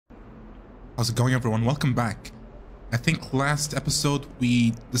How's it going, everyone? Welcome back. I think last episode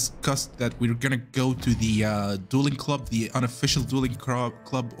we discussed that we were gonna go to the dueling club, the unofficial dueling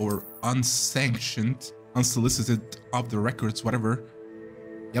club, or unsanctioned, unsolicited, off the records, whatever.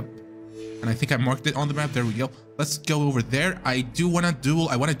 Yep. And I think I marked it on the map. There we go. Let's go over there. I do want to duel.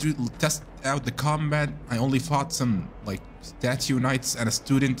 I want to test out the combat. I only fought some like statue knights and a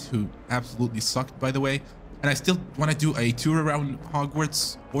student who absolutely sucked, by the way. And I still want to do a tour around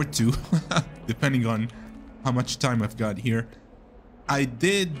Hogwarts, or two, depending on how much time I've got here. I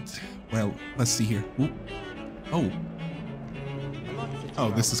did, well, let's see here. Ooh. Oh,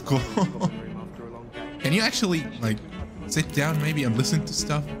 this is cool. Can you actually like sit down maybe and listen to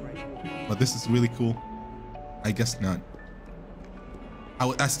stuff? But this is really cool. I guess not.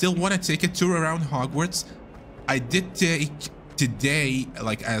 I still want to take a tour around Hogwarts. I did take today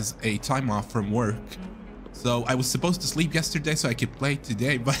like as a time off from work. So I was supposed to sleep yesterday so I could play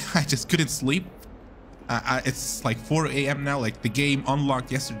today, but I just couldn't sleep. It's like 4 a.m. now. Like the game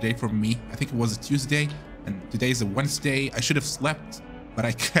unlocked yesterday for me. I think it was a Tuesday, and today is a Wednesday. I should have slept, but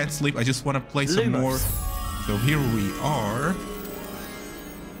I can't sleep. I just want to play some more. So here we are.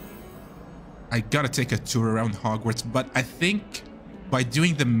 I gotta take a tour around Hogwarts, but I think by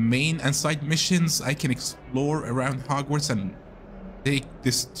doing the main and side missions, I can explore around Hogwarts and take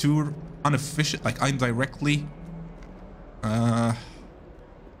this tour unofficial, like indirectly. I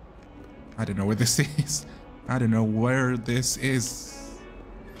don't know where this is. I don't know where this is.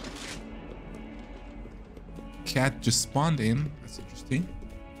 Cat just spawned in. That's interesting.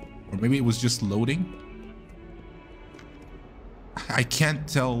 Or maybe it was just loading. I can't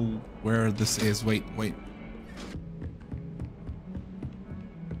tell where this is. Wait.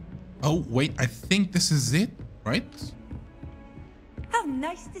 Oh, wait. I think this is it, right? How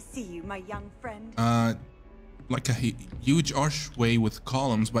nice to see you, my young friend. Like a huge archway with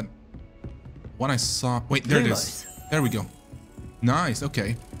columns, but what I saw... Wait, there it is. There we go. Nice,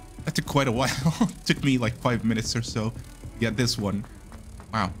 okay. That took quite a while. Took me like 5 minutes or so to get this one.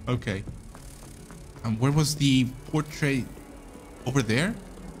 Wow, okay. Where was the portrait? Over there?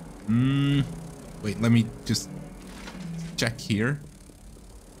 Wait, let me just check here.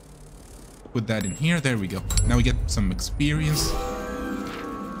 Put that in here. There we go. Now we get some experience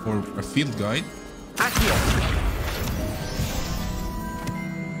for a field guide.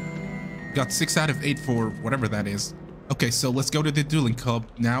 Got 6 out of 8 for whatever that is. Okay, so let's go to the dueling club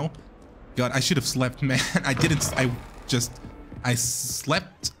now. God, I should have slept, man. I didn't. I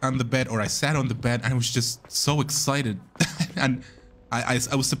slept on the bed, or I sat on the bed, and I was just so excited. And I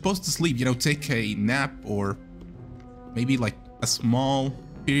was supposed to sleep, you know, take a nap or maybe like a small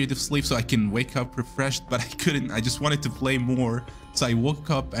period of sleep so I can wake up refreshed, but I couldn't. I just wanted to play more. So I woke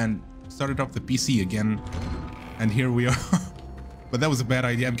up and started up the PC again, and here we are. But that was a bad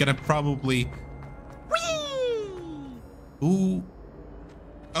idea. I'm gonna probably... Whee! Ooh.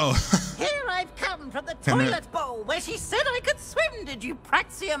 Oh. Here I've come from the toilet bowl where she said I could swim. Did you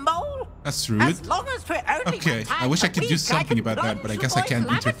praxia mole? That's rude. As long as we're only okay, I wish I could do something about that, but I guess I can't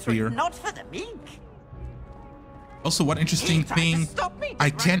interfere. Not for the meek. Also, one interesting thing,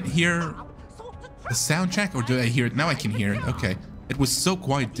 I can't hear the soundtrack, or do I hear it? Now I can hear it. Okay. It was so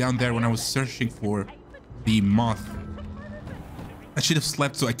quiet down there when I was searching for the moth. I should have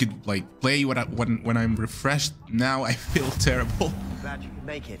slept so I could like play when I'm refreshed. Now I feel terrible. Glad you can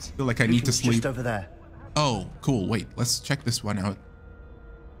make it. I feel like I need to sleep. Just over there. Oh, cool. Wait, let's check this one out.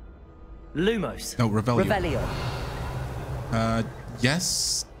 Lumos. No, Revelio. Revelio.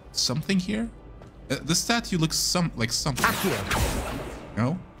 Yes, something here. The statue looks like something. Accio.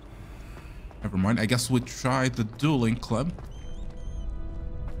 No. Never mind. I guess we try the dueling club.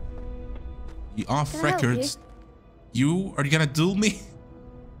 The off records. You are gonna duel me?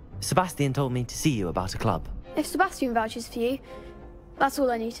 Sebastian told me to see you about a club. If Sebastian vouches for you, that's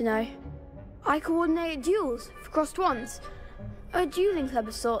all I need to know. I coordinate duels for crossed ones. A dueling club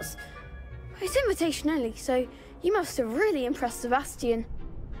of sorts. It's invitation only, so you must have really impressed Sebastian.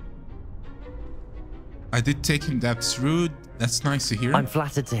 I did take him that rude. That's nice to hear. I'm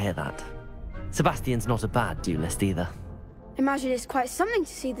flattered to hear that. Sebastian's not a bad duelist either. Imagine it's quite something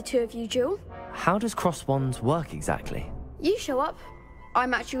to see the two of you duel. How does cross wands work exactly? You show up, I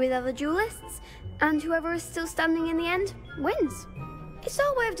match you with other duelists, and whoever is still standing in the end wins. It's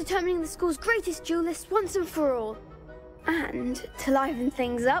our way of determining the school's greatest duelist once and for all. And to liven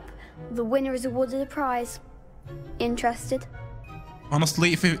things up, the winner is awarded a prize. Interested?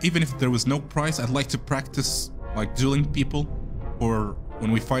 Honestly, even if there was no prize, I'd like to practice like dueling people, or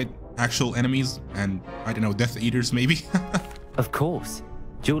when we fight actual enemies and, I don't know, Death Eaters maybe. Of course.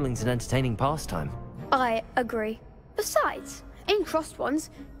 Dueling's an entertaining pastime. I agree. Besides, in crossed ones,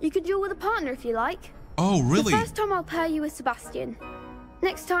 you could duel with a partner if you like. Oh, really? The first time I'll pair you with Sebastian.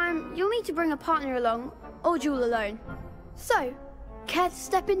 Next time, you'll need to bring a partner along or duel alone. So, care to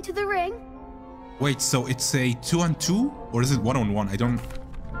step into the ring? Wait, so it's a 2-on-2 or is it 1-on-1? I don't...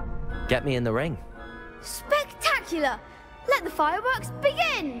 Get me in the ring. Spectacular! Let the fireworks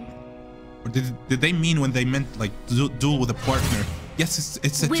begin! Or did they mean when they meant like duel with a partner? Yes,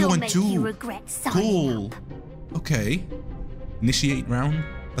 it's a 2-on-2. We'll make you regret signing Cool. up. Okay. Initiate round.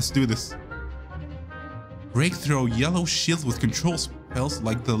 Let's do this. Break through yellow shields with control spells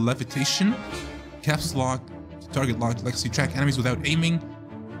like the levitation, caps lock, target lock, legacy track enemies without aiming.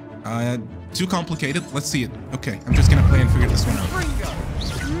 Too complicated. Let's see it. Okay, I'm just gonna play and figure this one out.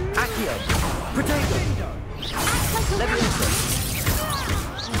 Accio. Potato. Leviosa.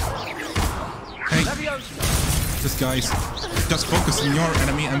 Hey, Leviosa. this guy's just focus on your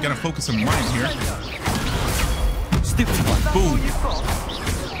enemy. I'm gonna focus on mine here. Stupid one. Boom.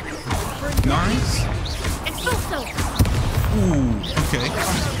 Nice. Expulso! Ooh, okay.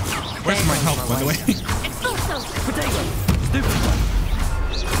 Where's my health, by the way? Expulso! Potato. Stupid one.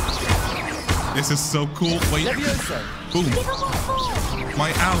 This is so cool. Wait. Leviosa. Boom.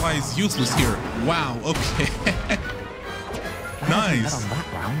 My ally is useless here. Wow, okay. Nice. On that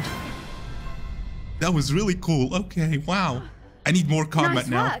round. That was really cool. Okay, wow. I need more combat Nice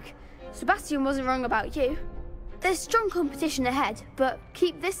now. work. Sebastian wasn't wrong about you. There's strong competition ahead, but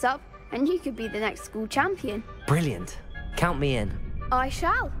keep this up and you could be the next school champion. Brilliant. Count me in. I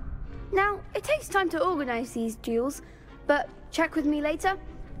shall. Now, it takes time to organise these duels, but check with me later.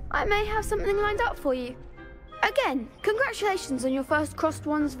 I may have something lined up for you. Again, congratulations on your first Crossed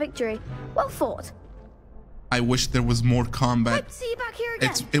Ones victory. Well fought. I wish there was more combat. Hope to see you back here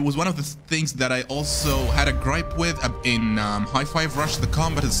again. It was one of the things that I also had a gripe with in High Five Rush. The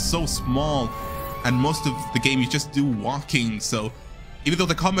combat is so small, and most of the game you just do walking. So even though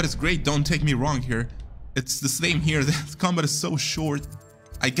the combat is great, don't take me wrong here. It's the same here. The combat is so short.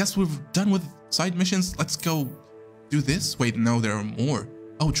 I guess we're done with side missions. Let's go do this. Wait, no, there are more.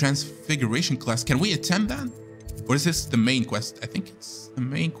 Oh, Transfiguration class. Can we attempt that? Or is this the main quest? I think it's the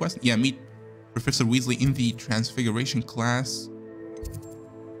main quest. Yeah, meet Professor Weasley in the Transfiguration class.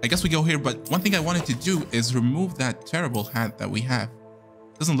 I guess we go here, but one thing I wanted to do is remove that terrible hat that we have.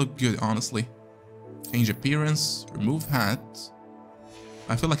 Doesn't look good, honestly. Change appearance, remove hat.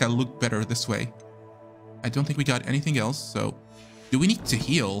 I feel like I look better this way. I don't think we got anything else, so... Do we need to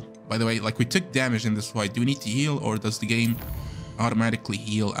heal? By the way, like we took damage in this fight. Do we need to heal, or does the game automatically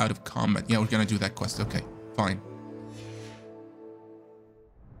heal out of combat? Yeah, we're gonna do that quest. Okay, fine.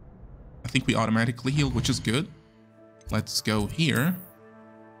 I think we automatically heal, which is good. Let's go here.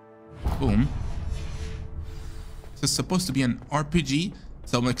 Boom. This is supposed to be an RPG,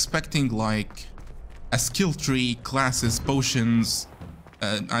 so I'm expecting like a skill tree, classes, potions,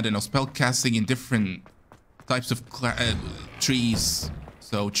 I don't know, spell casting in different types of trees.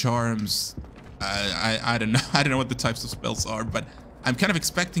 So charms, I don't know. I don't know what the types of spells are, but I'm kind of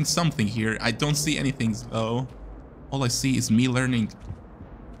expecting something here. I don't see anything though. All I see is me learning.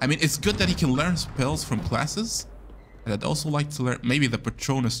 I mean, it's good that he can learn spells from classes, but I'd also like to learn maybe the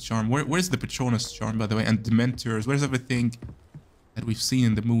Patronus charm. Where's the Patronus charm, by the way? And Dementors. Where's everything that we've seen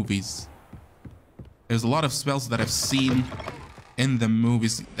in the movies? There's a lot of spells that I've seen in the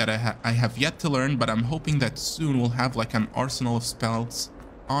movies that I have yet to learn, but I'm hoping that soon we'll have like an arsenal of spells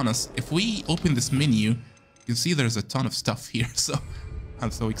on us. If we open this menu, you can see there's a ton of stuff here, so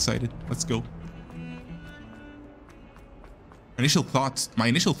I'm so excited. Let's go. My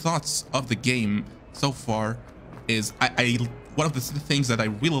initial thoughts of the game so far is one of the things that I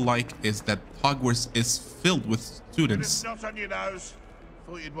really like is that Hogwarts is filled with students. Not on your nose.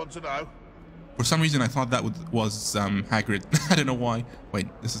 Thought you'd want to know. For some reason, I thought that was Hagrid. I don't know why. Wait,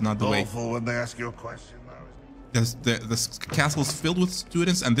 this is not the way. Awful when they ask you a question, though, isn't it? The castle is filled with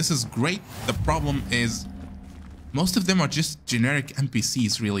students, and this is great. The problem is, most of them are just generic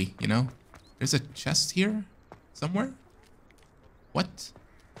NPCs, really. You know, there's a chest here somewhere. What?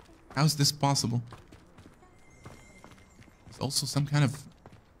 How is this possible? There's also some kind of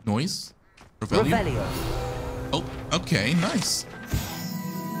noise. Revelio. Oh, okay, nice.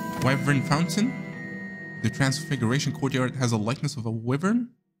 Wyvern Fountain. The Transfiguration Courtyard has a likeness of a wyvern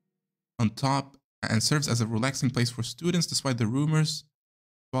on top and serves as a relaxing place for students, despite the rumors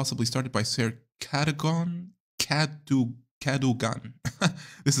possibly started by Sir Cadogan.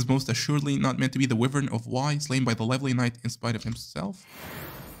 This is most assuredly not meant to be the Wyvern of Y, slain by the lovely knight in spite of himself.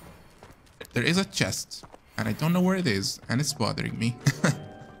 There is a chest, and I don't know where it is, and it's bothering me.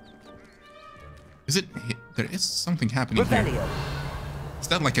 Is it? There is something happening here. Is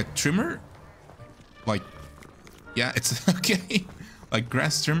that like a trimmer? Like, Yeah, it's okay. Like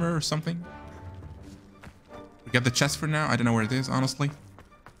grass trimmer or something. We got the chest for now. I don't know where it is, honestly.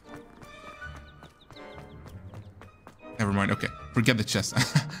 Never mind. Okay, forget the chest.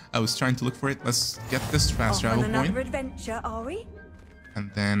 I was trying to look for it. Let's get this fast travel on point. another adventure, are we? And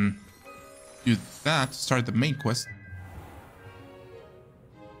then do that to start the main quest.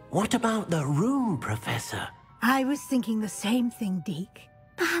 What about the room, Professor? I was thinking the same thing, Deke.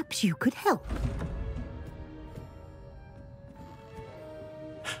 Perhaps you could help.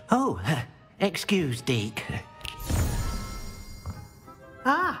 Oh, excuse, Deke.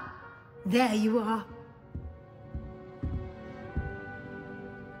 Ah, there you are.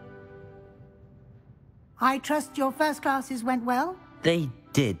 I trust your first classes went well? They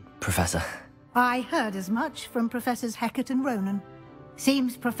did, Professor. I heard as much from Professors Hecat and Ronan.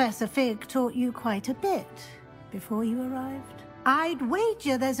 Seems Professor Fig taught you quite a bit before you arrived. I'd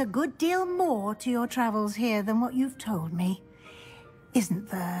wager there's a good deal more to your travels here than what you've told me. Isn't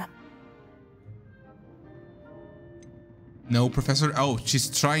there? No, Professor. Oh,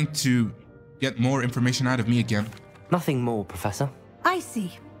 she's trying to get more information out of me again. Nothing more, Professor. I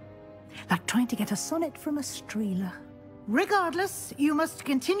see. Like trying to get a sonnet from a streeler. Regardless, you must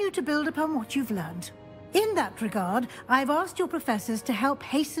continue to build upon what you've learned. In that regard, I've asked your professors to help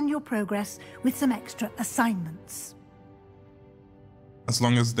hasten your progress with some extra assignments. As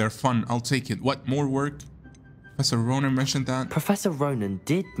long as they're fun, I'll take it. What, more work? Professor Ronan mentioned that. Professor Ronan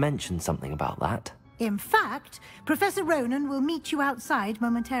did mention something about that. In fact, Professor Ronan will meet you outside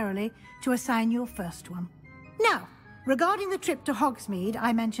momentarily to assign your first one. Now, regarding the trip to Hogsmeade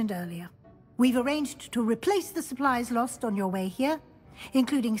I mentioned earlier, we've arranged to replace the supplies lost on your way here,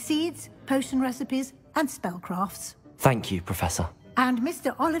 including seeds, potion recipes, and spellcrafts. Thank you, Professor. And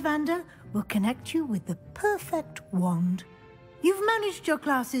Mr. Ollivander will connect you with the perfect wand. You've managed your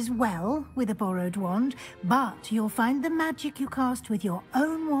classes well with a borrowed wand, but you'll find the magic you cast with your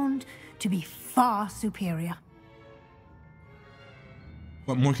own wand to be far superior.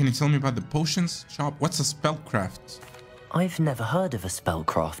 What more can you tell me about the potions shop? What's a spellcraft? I've never heard of a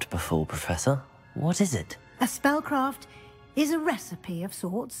spellcraft before, Professor. What is it? A spellcraft is a recipe of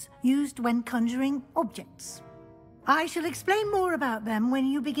sorts used when conjuring objects. I shall explain more about them when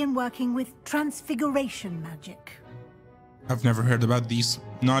you begin working with transfiguration magic. I've never heard about these.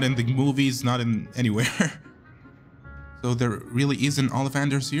 Not in the movies, not in anywhere. So there really is an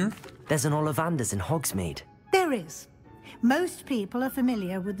Ollivander's here? There's an Ollivander's in Hogsmeade. There is. Most people are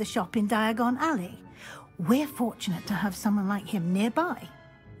familiar with the shop in Diagon Alley. We're fortunate to have someone like him nearby.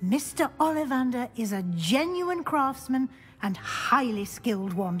 Mr. Ollivander is a genuine craftsman and highly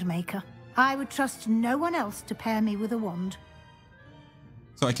skilled wand maker. I would trust no one else to pair me with a wand.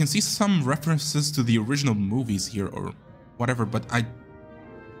 So I can see some references to the original movies here or whatever, but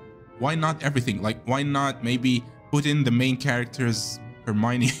why not everything? Like, why not maybe put in the main characters,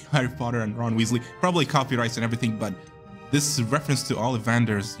 Hermione, Harry Potter, and Ron Weasley? Probably copyrights and everything, but this is reference to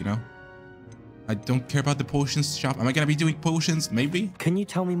Ollivander's, you know? I don't care about the potions shop. Am I gonna be doing potions? Maybe? Can you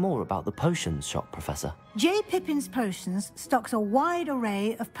tell me more about the potions shop, Professor? J. Pippin's Potions stocks a wide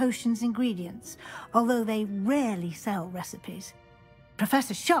array of potions ingredients, although they rarely sell recipes.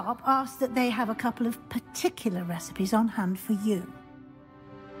 Professor Sharp asked that they have a couple of particular recipes on hand for you.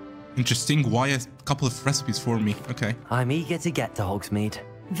 Interesting. Why a couple of recipes for me? Okay. I'm eager to get to Hogsmeade.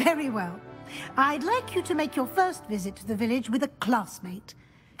 Very well. I'd like you to make your first visit to the village with a classmate.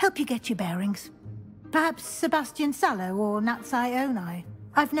 Help you get your bearings. Perhaps Sebastian Sallow or Natsai Onai.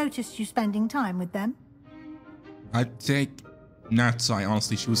 I've noticed you spending time with them. I'd take Natsai,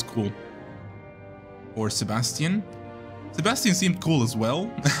 honestly. She was cool. Or Sebastian. Sebastian seemed cool as well.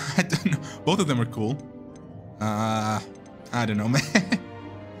 I don't know. Both of them are cool. I don't know, man.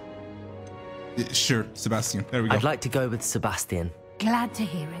 Sure, Sebastian. There we go. I'd like to go with Sebastian. Glad to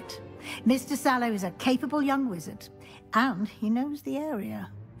hear it. Mr. Sallow is a capable young wizard, and he knows the area.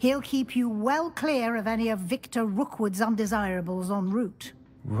 He'll keep you well clear of any of Victor Rookwood's undesirables en route.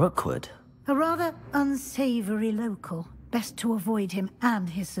 Rookwood? A rather unsavory local. Best to avoid him and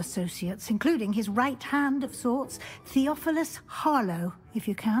his associates, including his right hand of sorts, Theophilus Harlow, if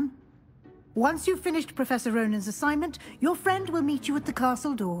you can. Once you've finished Professor Ronan's assignment, your friend will meet you at the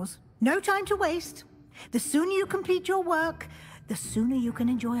castle doors. No time to waste. The sooner you complete your work, the sooner you can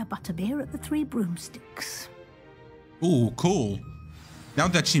enjoy a butterbeer at the Three Broomsticks. Ooh, cool. Now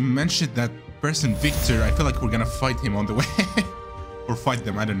that she mentioned that person Victor, I feel like we're gonna fight him on the way. Or fight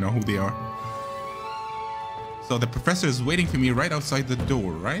them, I don't know who they are. So the professor is waiting for me right outside the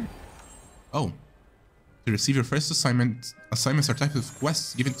door, right? Oh. To receive your first assignment, assignments are types of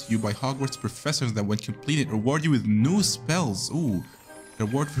quests given to you by Hogwarts professors that when completed reward you with new spells. Ooh. The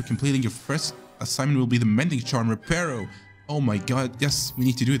reward for completing your first assignment will be the Mending Charm Reparo. Oh my god, yes, we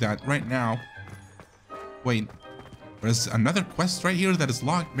need to do that right now. Wait, there's another quest right here that is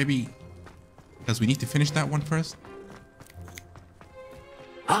locked. Maybe because we need to finish that one first.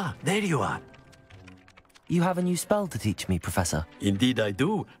 Ah, there you are. You have a new spell to teach me, Professor. Indeed I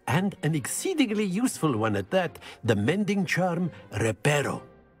do, and an exceedingly useful one at that. The Mending Charm Reparo.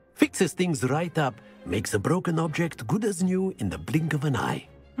 Fixes things right up, makes a broken object good as new in the blink of an eye.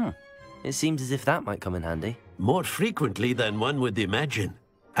 It seems as if that might come in handy. More frequently than one would imagine.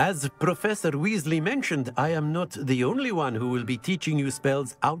 As Professor Weasley mentioned, I am not the only one who will be teaching you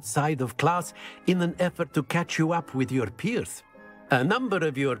spells outside of class in an effort to catch you up with your peers. A number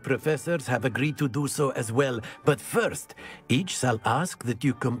of your professors have agreed to do so as well, but first, each shall ask that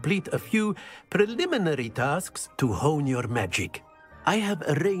you complete a few preliminary tasks to hone your magic. I have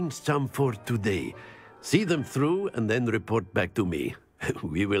arranged some for today. See them through and then report back to me.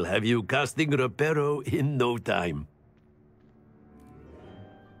 We will have you casting Reparo in no time.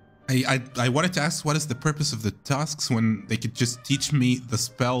 I wanted to ask, what is the purpose of the tasks when they could just teach me the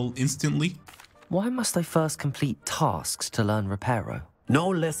spell instantly? Why must I first complete tasks to learn Reparo? No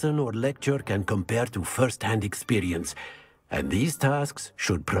lesson or lecture can compare to first-hand experience, and these tasks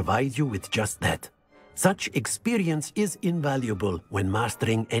should provide you with just that. Such experience is invaluable when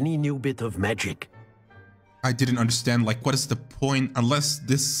mastering any new bit of magic. I didn't understand, like, what is the point unless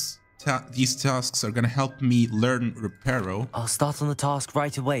these tasks are gonna help me learn Reparo? I'll start on the task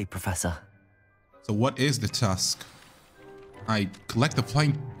right away, Professor. So what is the task? I collect the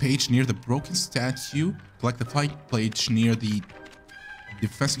flying page near the broken statue. Collect the flying page near the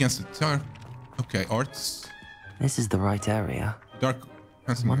defense against the dark. Okay, arts. This is the right area. Dark.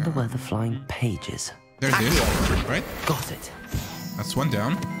 I wonder where the flying page is. There's it, right? Got it. That's one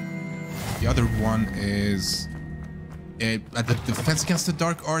down. The other one is at the defense against the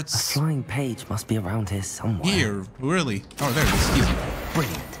dark arts. A flying page must be around here somewhere. Here, really? Oh, there it is. Easy.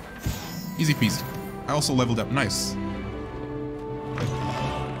 Brilliant. Easy peasy. I also leveled up. Nice.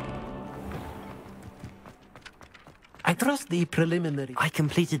 I trust the preliminary... I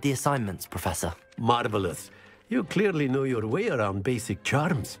completed the assignments, Professor. Marvelous. You clearly know your way around basic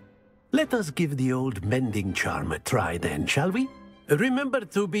charms. Let us give the old Mending Charm a try then, shall we? Remember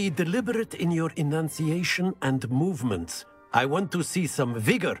to be deliberate in your enunciation and movements. I want to see some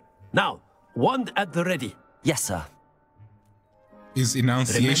vigor. Now, wand at the ready. Yes, sir. Is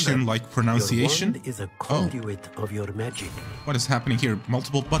enunciation Remember, like pronunciation? Your wand is a conduit of your magic. What is happening here?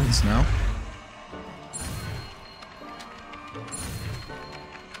 Multiple buttons now.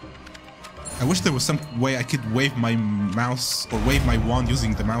 I wish there was some way I could wave my mouse or wave my wand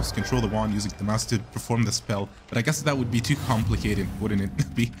using the mouse, control the wand using the mouse to perform the spell. But I guess that would be too complicated, wouldn't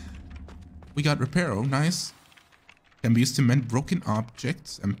it be? We got Reparo, nice. Can be used to mend broken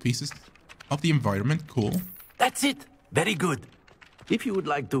objects and pieces of the environment, cool. That's it, very good. If you would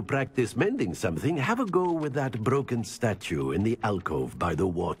like to practice mending something, have a go with that broken statue in the alcove by the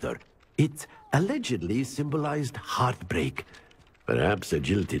water. It allegedly symbolized heartbreak. Perhaps a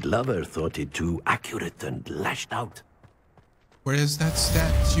jilted lover thought it too accurate and lashed out. Where is that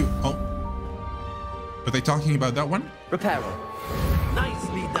statue? Oh. Are they talking about that one? Reparo.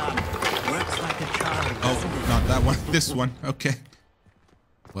 Nicely done. Works like a charm. Oh, not that one. This one. Okay.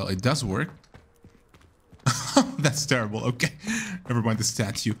 Well, it does work. That's terrible. Okay. Never mind the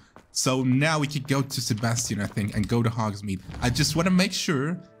statue. So now we could go to Sebastian, I think, and go to Hogsmeade. I just want to make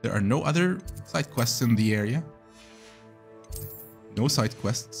sure there are no other side quests in the area. No side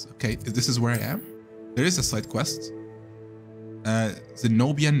quests. Okay, this is where I am. There is a side quest.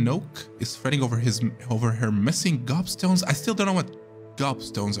 Zenobia Noak is fretting over her missing gobstones. I still don't know what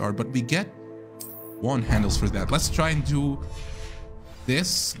gobstones are, but we get wand handles for that. Let's try and do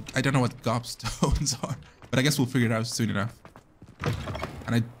this. I don't know what gobstones are, but I guess we'll figure it out soon enough.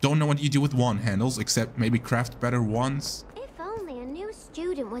 And I don't know what you do with wand handles, except maybe craft better wands. If only a new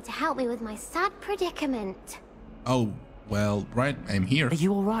student were to help me with my sad predicament. Oh. Well, right, I'm here. Are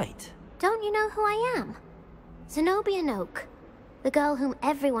you all right? Don't you know who I am? Zenobia Noak, the girl whom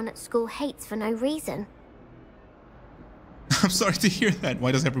everyone at school hates for no reason. I'm sorry to hear that.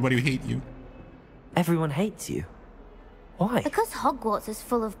 Why does everybody hate you? Everyone hates you. Why? Because Hogwarts is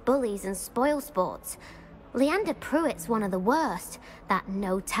full of bullies and spoilsports. Leander Pruitt's one of the worst, that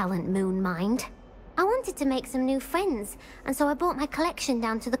no-talent moon mind. I wanted to make some new friends, and so I brought my collection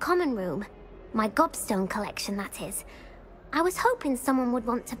down to the common room. My gobstone collection, that is. I was hoping someone would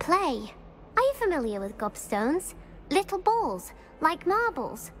want to play. Are you familiar with gobstones? Little balls, like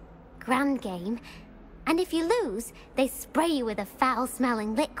marbles. Grand game. And if you lose, they spray you with a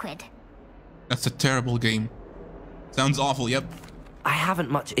foul-smelling liquid. That's a terrible game. Sounds awful, yep. I haven't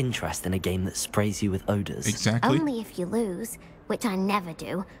much interest in a game that sprays you with odors. Exactly. Only if you lose, which I never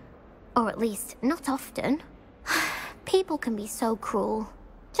do. Or at least, not often. People can be so cruel.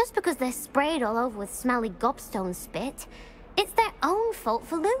 Just because they're sprayed all over with smelly gobstone spit, it's their own fault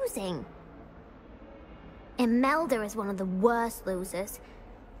for losing. Imelda is one of the worst losers.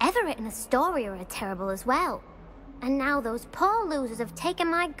 Everett and Astoria are terrible as well. And now those poor losers have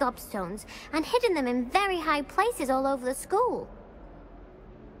taken my gobstones and hidden them in very high places all over the school.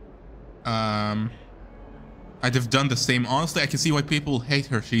 I'd have done the same. Honestly, I can see why people hate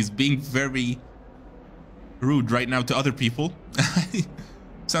her. She's being very rude right now to other people.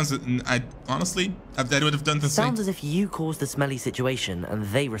 Sounds, honestly, I would have done the same. Sounds as if you caused the smelly situation and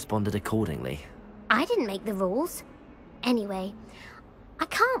they responded accordingly. I didn't make the rules. Anyway, I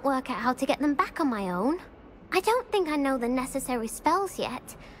can't work out how to get them back on my own. I don't think I know the necessary spells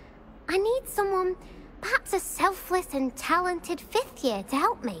yet. I need someone, perhaps a selfless and talented 5th year to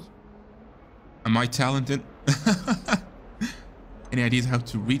help me. Am I talented? Any ideas how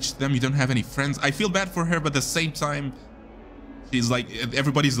to reach them? You don't have any friends? I feel bad for her, but at the same time, she's like,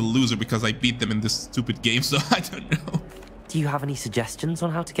 everybody's a loser because I beat them in this stupid game, so I don't know. Do you have any suggestions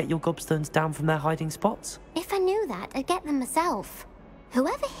on how to get your gobstones down from their hiding spots? If I knew that, I'd get them myself.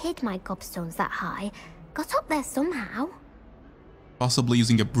 Whoever hid my gobstones that high got up there somehow. Possibly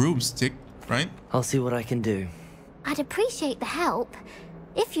using a broomstick, right? I'll see what I can do. I'd appreciate the help.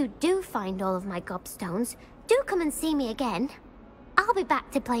 If you do find all of my gobstones, do come and see me again. I'll be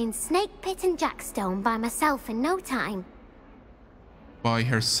back to playing Snake Pit and Jackstone by myself in no time. By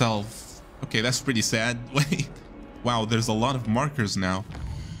herself. Okay, that's pretty sad. Wait. Wow, there's a lot of markers now.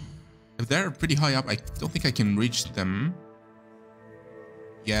 If they're pretty high up, I don't think I can reach them.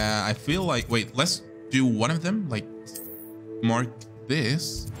 Yeah, I feel like... Wait, let's do one of them. Like, mark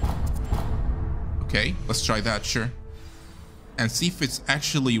this. Okay, let's try that, sure. And see if it's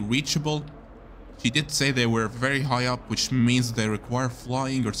actually reachable. She did say they were very high up, which means they require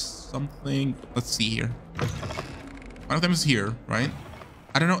flying or something. Let's see here. One of them is here, right?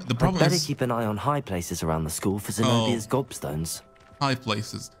 I don't know. The problem I'd better is... keep an eye on high places around the school for Zenobia's gobstones. High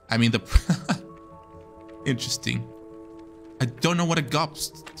places. I mean, the... Interesting. I don't know what a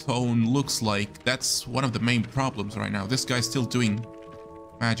gobstone looks like. That's one of the main problems right now. This guy's still doing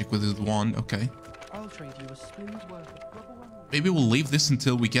magic with his wand. Okay. I'll trade you a spoon's worth of rubber. Maybe we'll leave this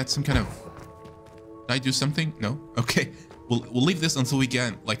until we get some kind of... Did I do something? No? Okay. We'll leave this until we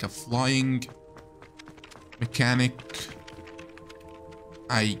get like a flying mechanic.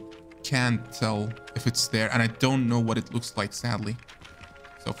 I can't tell if it's there, and I don't know what it looks like, sadly.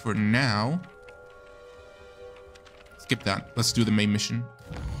 So for now, skip that. Let's do the main mission.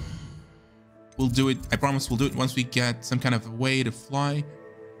 We'll do it. I promise we'll do it once we get some kind of way to fly.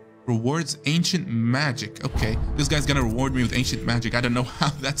 Rewards ancient magic. Okay, this guy's gonna reward me with ancient magic. I don't know how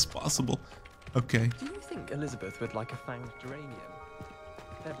that's possible. Okay. Do you think Elizabeth would like a fanged geranium?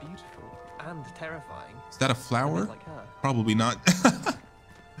 They're beautiful and terrifying. Is that a flower? Like her. Probably not.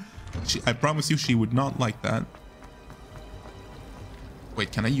 I promise you she would not like that.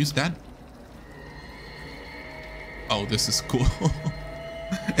 Wait, can I use that? Oh, this is cool.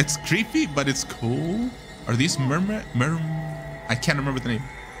 It's creepy, but it's cool. Are these I can't remember the name.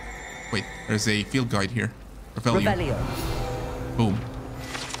 Wait, there's a field guide here. Revelio. Boom.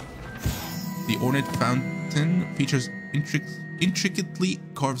 The ornate fountain features intricately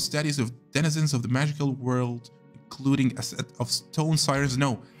carved statues of denizens of the magical world, including a set of stone sirens.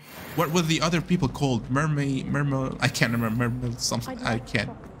 No, what were the other people called? Mermaid. I can't remember. Mermaid something. I can't.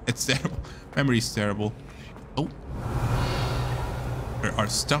 It's terrible. Memory's terrible. Oh, there are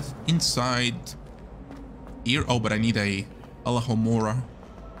stuff inside here. Oh, but I need a Alahomora,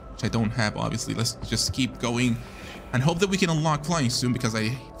 which I don't have, obviously. Let's just keep going and hope that we can unlock flying soon, because I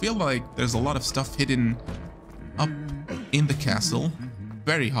feel like there's a lot of stuff hidden up in the castle,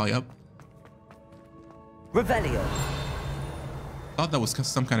 very high up. Revelio. Thought that was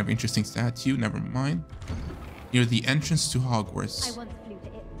some kind of interesting statue. Never mind. Near the entrance to Hogwarts.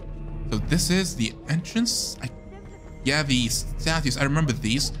 So this is the entrance. Yeah, the statues. I remember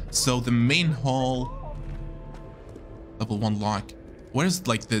these. So the main hall, level 1 lock. Where's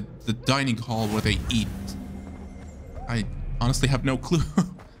like the dining hall where they eat? I honestly have no clue.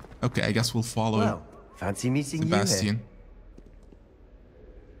 Okay, I guess we'll follow. Well, fancy meeting Sebastian. you here.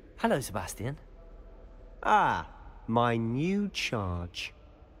 Hello, Sebastian. Ah, my new charge.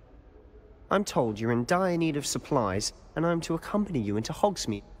 I'm told you're in dire need of supplies, and I'm to accompany you into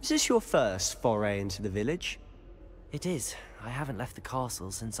Hogsmeade. Is this your first foray into the village? It is. I haven't left the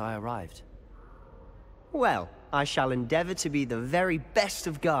castle since I arrived. Well, I shall endeavour to be the very best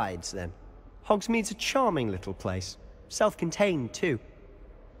of guides, then. Hogsmeade's a charming little place. Self-contained, too.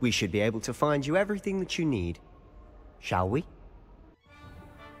 We should be able to find you everything that you need. Shall we?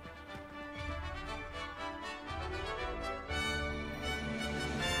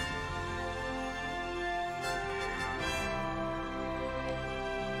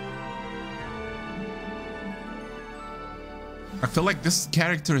 I feel like this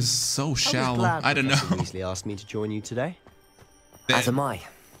character is so shallow. I don't know. Weasley asked me to join you today. As am I.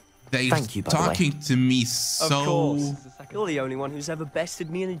 Thank you, by the way. Talking to me so... Of course. You're the only one who's ever bested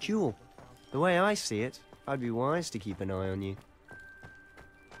me in a duel. The way I see it, I'd be wise to keep an eye on you.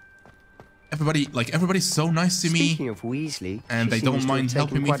 Everybody's so nice to me. Speaking of Weasley, and they don't mind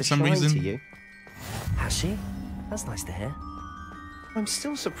helping me for some reason. Has she? That's nice to hear. I'm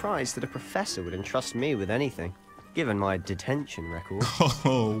still surprised that a professor would entrust me with anything, given my detention record.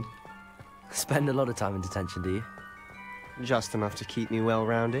 Oh. Spend a lot of time in detention, do you? Just enough to keep me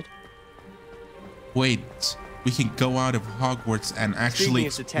well-rounded. Wait, we can go out of Hogwarts and actually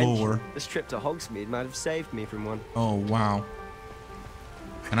explore. This trip to Hogsmeade might have saved me from one. Oh, wow.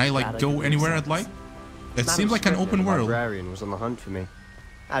 Can I, like, go anywhere I'd like? It seems like an open world. The librarian was on the hunt for me,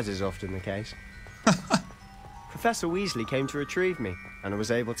 as is often the case. Professor Weasley came to retrieve me, and I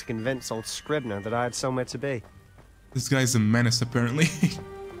was able to convince old Scribner that I had somewhere to be. This guy's a menace, apparently.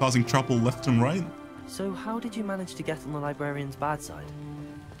 Causing trouble left and right. So how did you manage to get on the librarian's bad side?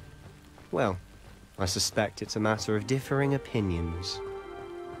 Well, I suspect it's a matter of differing opinions.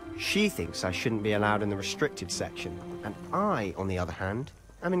 She thinks I shouldn't be allowed in the restricted section, and I, on the other hand,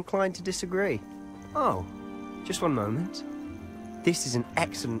 am inclined to disagree. Oh, just one moment. This is an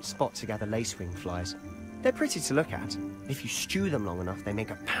excellent spot to gather lacewing flies. They're pretty to look at. If you stew them long enough, they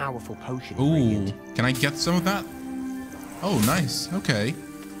make a powerful potion. Ooh, can I get some of that? Oh, nice. Okay.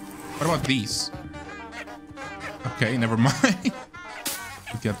 What about these? Okay, never mind.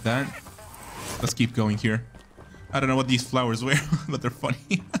 We get that. Let's keep going here. I don't know what these flowers were, but they're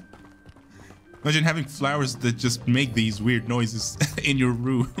funny. Imagine having flowers that just make these weird noises in your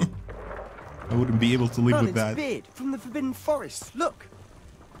room. I wouldn't be able to live with that. Beard from the Forbidden Forest. Look.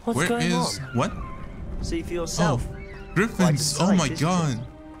 What's going on? What? See for yourself. Oh, griffins. Oh my god.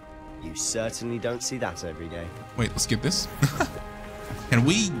 You certainly don't see that every day. Wait, let's get this. Can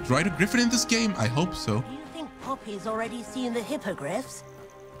we ride a griffin in this game? I hope so. Do you think Poppy's already seen the hippogriffs?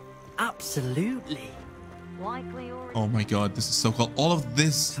 Absolutely. Oh my god, this is so cool. All of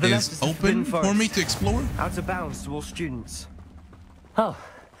this is open for me to explore? Out of bounds to all students. Oh,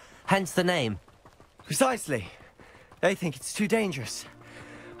 hence the name. Precisely. They think it's too dangerous.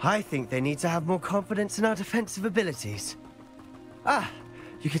 I think they need to have more confidence in our defensive abilities. Ah,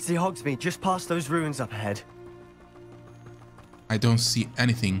 you can see Hogsmeade just past those ruins up ahead. I don't see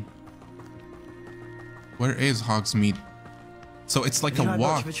anything. Where is Hogsmeade? So it's like a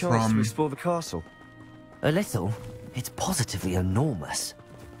walk from... to explore the castle. A little. It's positively enormous.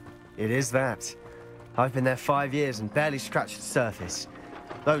 It is that. I've been there 5 years and barely scratched the surface.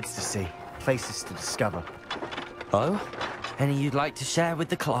 Loads to see, places to discover. Oh? Any you'd like to share with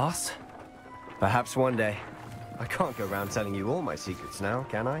the class? Perhaps one day. I can't go around telling you all my secrets now,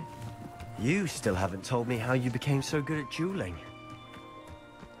 can I? You still haven't told me how you became so good at dueling.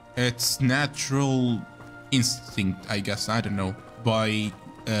 It's natural instinct, I guess. I don't know. By,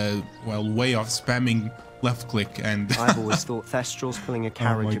 way of spamming left click and... I've always thought Thestrals pulling a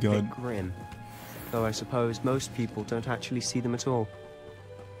carriage a bit grim. Though I suppose most people don't actually see them at all.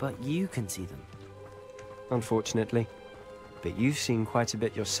 But you can see them. Unfortunately. But you've seen quite a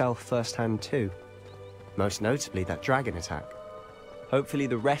bit yourself firsthand too. Most notably that dragon attack. Hopefully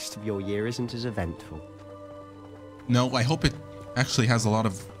the rest of your year isn't as eventful. No, I hope it actually has a lot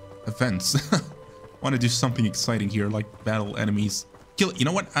of events. Want to do something exciting here, like battle enemies. You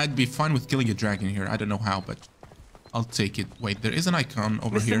know what? I'd be fine with killing a dragon here. I don't know how, but I'll take it. Wait, there is an icon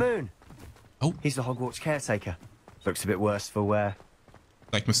over here. Mr. Moon. Oh. He's the Hogwarts caretaker. Looks a bit worse for wear.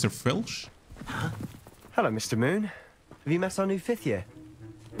 Like Mr. Filch? Huh? Hello, Mr. Moon. Have you met our new 5th year?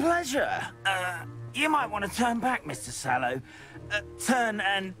 Pleasure. You might want to turn back, Mr. Sallow. Turn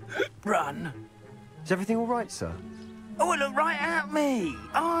and run. Is everything all right, sir? Oh, look right at me.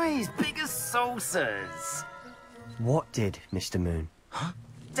 Eyes big as saucers. What did, Mr. Moon?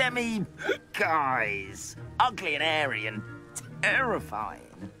 Demi guys. Ugly and airy and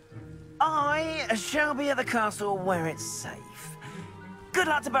terrifying. I shall be at the castle where it's safe. Good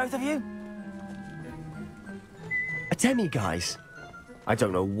luck to both of you. A demi-guise? I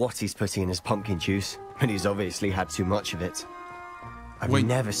don't know what he's putting in his pumpkin juice, but he's obviously had too much of it. I've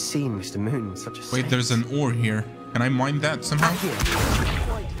never seen Mr. Moon in such a state. Wait, there's an ore here. Can I mine that somehow?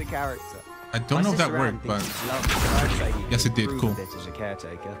 Quite the character. I don't know if that worked, but... Yes, it did. Cool. As a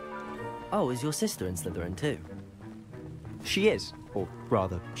caretaker. Oh, is your sister in Slytherin too? She is, or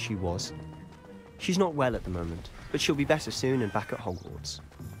rather, she was. She's not well at the moment, but she'll be better soon and back at Hogwarts.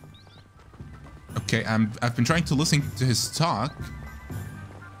 Okay, I've been trying to listen to his talk.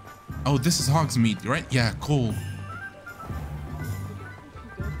 Oh, this is Hogsmeade, right? Yeah, cool.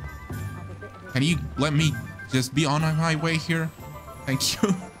 Can you let me just be on my way here? Thank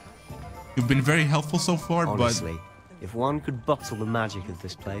you. You've been very helpful so far, honestly, if one could bottle the magic of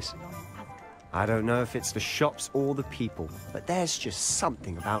this place. I don't know if it's the shops or the people, but there's just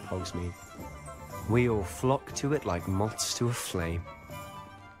something about Hogsmeade. We all flock to it like moths to a flame.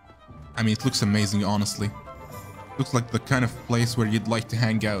 I mean, it looks amazing, honestly. Looks like the kind of place where you'd like to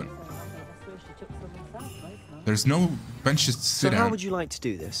hang out. There's no benches to sit So at. how would you like to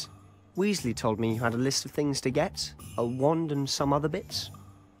do this? Weasley told me you had a list of things to get, a wand and some other bits.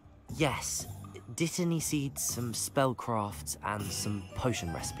 Yes. Dittany seeds, some spellcrafts, and some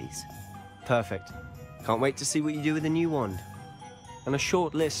potion recipes. Perfect. Can't wait to see what you do with the new wand. And a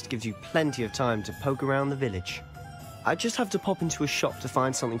short list gives you plenty of time to poke around the village. I just have to pop into a shop to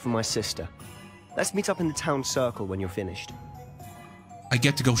find something for my sister. Let's meet up in the town circle when you're finished. I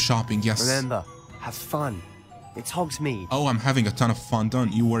get to go shopping, yes. Remember, have fun. It's Hogsmeade. Oh, I'm having a ton of fun.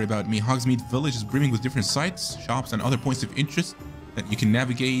 Don't you worry about me. Hogsmeade Village is brimming with different sites, shops, and other points of interest that you can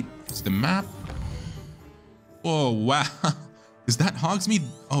navigate. It's the map. Oh, wow. Is that Hogsmeade?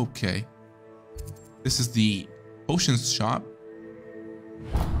 Okay. This is the potions shop.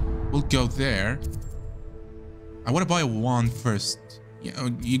 We'll go there. I want to buy a wand first.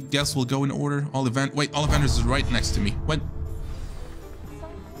 You guess we'll go in order? Ollivanders is right next to me. What?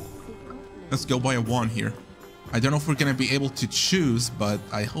 Let's go buy a wand here. I don't know if we're gonna be able to choose, but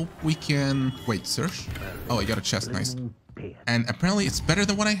I hope we can... Wait, search? Oh, I got a chest, nice. And apparently it's better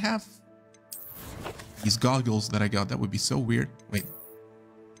than what I have. These goggles that I got, that would be so weird. Wait.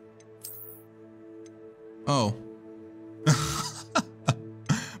 Oh.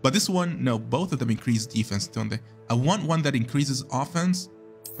 But this one, no, both of them increase defense, don't they? I want one that increases offense,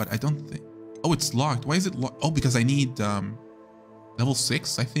 but I don't think... Oh, it's locked. Why is it locked? Oh, because I need level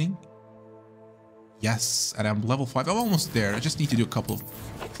 6, I think. Yes, and I'm level 5. I'm almost there. I just need to do a couple of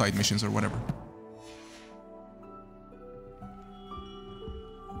side missions or whatever.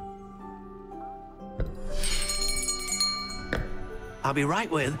 I'll be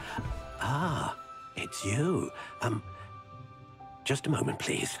right with... Ah, it's you. Just a moment,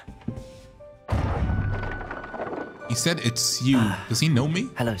 please. He said it's you. Does he know me?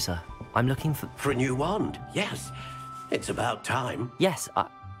 Hello, sir. I'm looking for... For a new wand, yes. It's about time. Yes,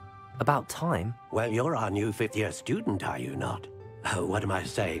 about time? Well, you're our new fifth-year student, are you not? Oh, what am I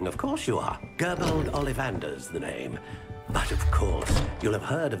saying? Of course you are. Gerbold Ollivander's the name. But of course, you'll have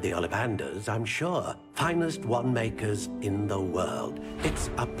heard of the Ollivanders, I'm sure. Finest wand makers in the world. It's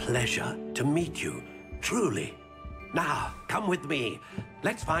a pleasure to meet you, truly. Now, come with me.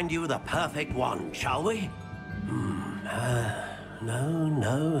 Let's find you the perfect wand, shall we? No,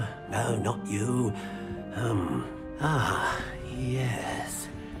 not you. Yes.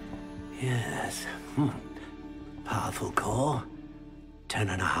 Powerful core.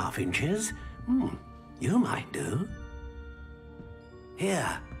 10.5 inches. You might do.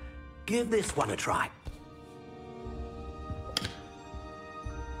 Here, give this one a try.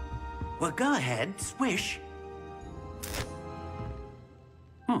 Well, go ahead, swish.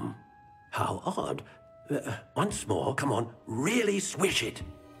 How odd. Once more, come on, really swish it.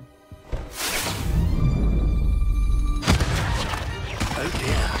 Oh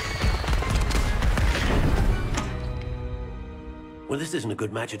dear. Well, this isn't a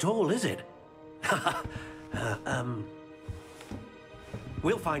good match at all, is it?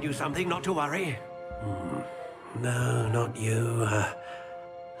 We'll find you something, not to worry. No, not you.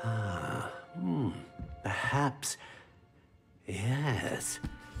 Perhaps. Yes.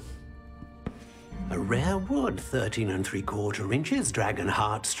 A rare wood, 13 3/4 inches, dragon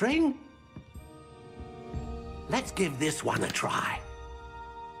heartstring. Let's give this one a try.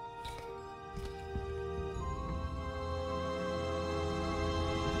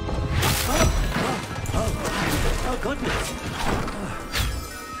 Oh, goodness.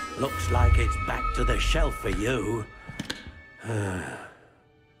 Looks like it's back to the shelf for you.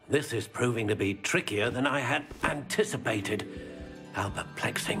 This is proving to be trickier than I had anticipated. How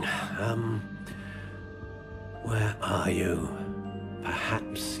perplexing. Where are you?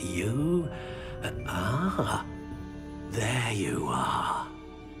 Perhaps you? There you are.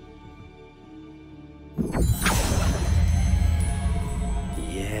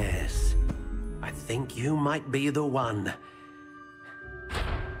 Yes, I think you might be the one.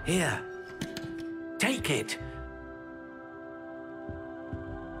 Here, take it.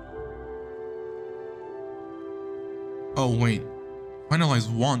 Oh, wait. Finalize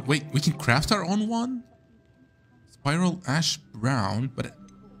wand. Wait, we can craft our own wand? Spiral ash brown, but...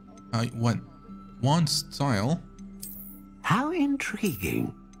 what? Wand style? How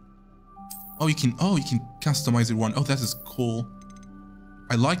intriguing. Oh, you can customize your wand. Oh, that is cool.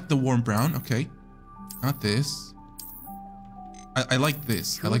 I like the warm brown. Okay. Not this. I like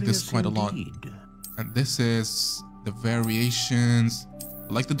this. I like this quite a lot. And this is the variations.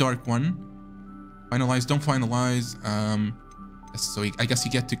 I like the dark one. Finalize, don't finalize. So I guess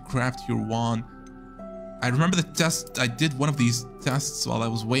you get to craft your wand. I remember the test. I did one of these tests while I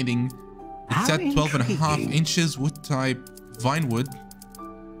was waiting. It said 12.5 inches, wood type, vine wood.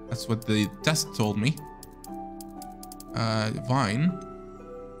 That's what the test told me. Vine.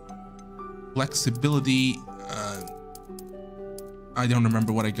 Flexibility. I don't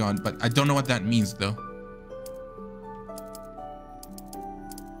remember what I got, but I don't know what that means though.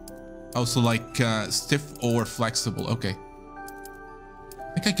 Oh, so like stiff or flexible. Okay.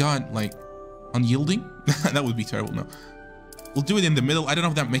 I think I got like unyielding. That would be terrible. No. We'll do it in the middle. I don't know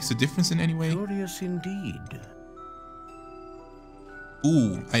if that makes a difference in any way. Curious indeed.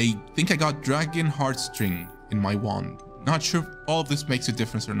 Ooh, I think I got dragon heartstring in my wand. Not sure if all of this makes a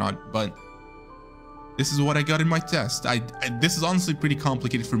difference or not, but this is what I got in my test. This is honestly pretty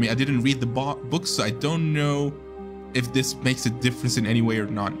complicated for me. I didn't read the books, so I don't know if this makes a difference in any way or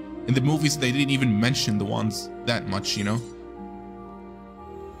not. In the movies, they didn't even mention the wands that much, you know?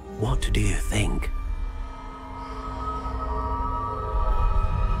 What do you think?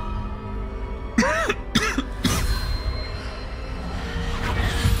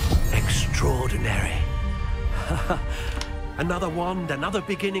 Extraordinary. Another wand, another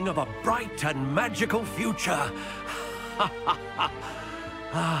beginning of a bright and magical future.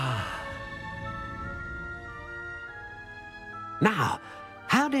 Now,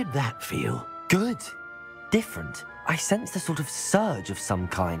 how did that feel? Good. Different. I sensed a sort of surge of some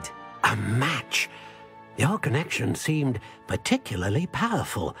kind. A match. Your connection seemed particularly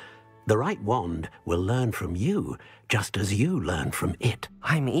powerful. The right wand will learn from you, just as you learn from it.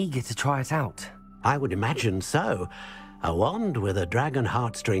 I'm eager to try it out. I would imagine so. A wand with a dragon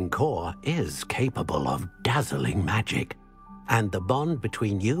heartstring core is capable of dazzling magic. And the bond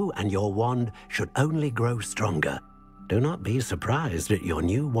between you and your wand should only grow stronger. Do not be surprised at your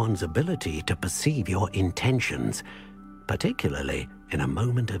new wand's ability to perceive your intentions, particularly in a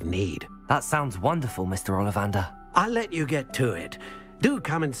moment of need. That sounds wonderful, Mr. Ollivander. I'll let you get to it. Do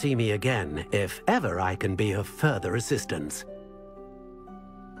come and see me again if ever I can be of further assistance.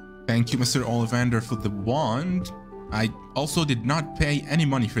 Thank you, Mr. Ollivander, for the wand. I also did not pay any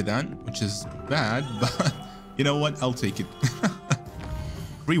money for that, which is bad, but you know what? I'll take it.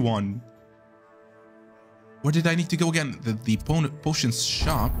 Free wand. Where did I need to go again? The potions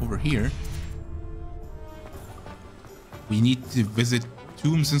shop over here. We need to visit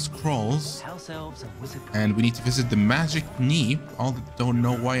Tombs and Scrolls. And we need to visit the Magic Knee. I don't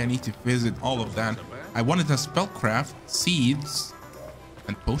know why I need to visit all of that. I wanted a spellcraft, seeds,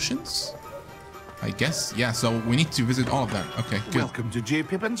 and potions. I guess, yeah, so we need to visit all of that. Okay, good. Welcome to J.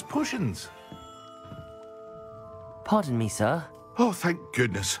 Pippin's Potions. Pardon me, sir. Oh, thank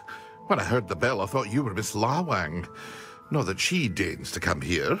goodness. When I heard the bell, I thought you were Miss Lawang. Not that she deigns to come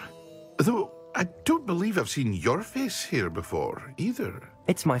here. Though, I don't believe I've seen your face here before, either.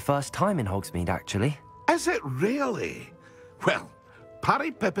 It's my first time in Hogsmeade, actually. Is it really? Well,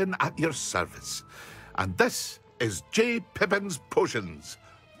 Parry Pippin at your service. And this is J. Pippin's Potions.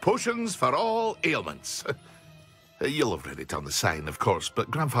 Potions for all ailments. You'll have read it on the sign, of course,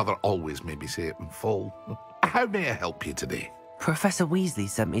 but Grandfather always made me say it in full. How may I help you today? Professor Weasley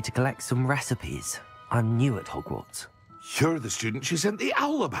sent me to collect some recipes. I'm new at Hogwarts. You're the student she sent the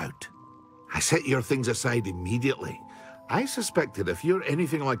owl about. I set your things aside immediately. I suspected if you're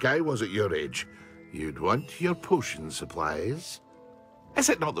anything like I was at your age, you'd want your potion supplies. Is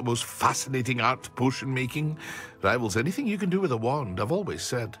it not the most fascinating art, potion making? Rivals anything you can do with a wand, I've always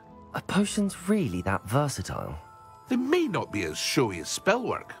said. Are potions really that versatile? They may not be as showy as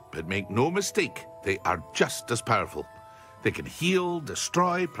spellwork, but make no mistake, they are just as powerful. They can heal,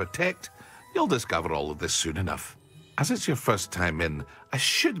 destroy, protect. You'll discover all of this soon enough. As it's your first time in, I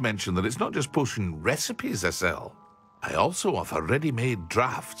should mention that it's not just potion recipes I sell. I also offer ready-made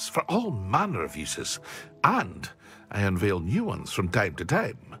drafts for all manner of uses, and I unveil new ones from time to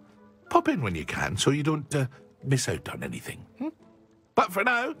time. Pop in when you can so you don't miss out on anything. But for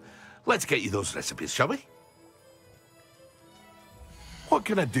now, let's get you those recipes, shall we? What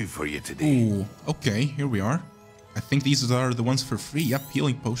can I do for you today? Ooh, okay, here we are. I think these are the ones for free. Yep,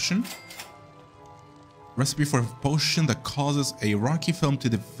 healing potion. Recipe for a potion that causes a rocky film to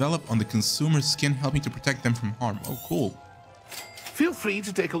develop on the consumer's skin, helping to protect them from harm. Oh, cool. Feel free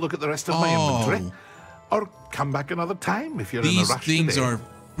to take a look at the rest of my inventory. Or come back another time if you're in a rush. These things today. are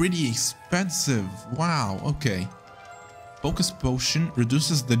pretty expensive. Wow, okay. Focus potion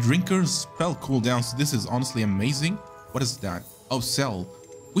reduces the drinker's spell cooldown. So this is honestly amazing. What is that? Oh, sell.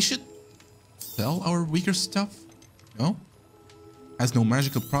 We should sell our weaker stuff? No? Has no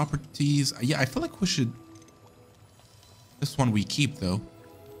magical properties. Yeah, I feel like we should... This one we keep though.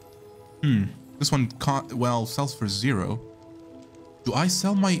 This one, well, sells for 0. Do I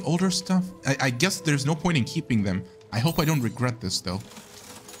sell my older stuff? I guess there's no point in keeping them. I hope I don't regret this though.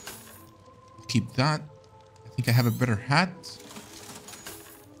 Keep that. I think I have a better hat.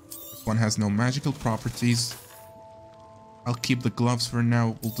 This one has no magical properties. I'll keep the gloves for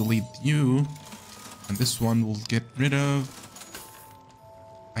now. We'll delete you. And this one we'll get rid of.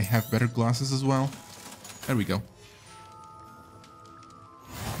 I have better glasses as well. There we go.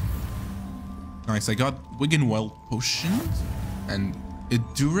 Nice. I got Wiggenwell potion and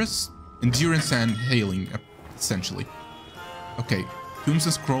endurance and healing, essentially. Okay. Tombs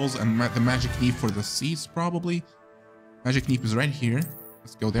and scrolls and the magic key for the seeds, probably. Magic key is right here.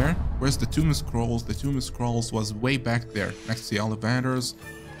 Let's go there. Where's the tomb and scrolls? The tomb and scrolls was way back there, next to the Ollivanders.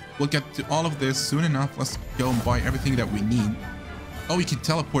 We'll get to all of this soon enough. Let's go and buy everything that we need. Oh, we can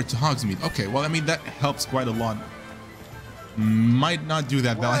teleport to Hogsmeade. Okay, well, I mean, that helps quite a lot. Might not do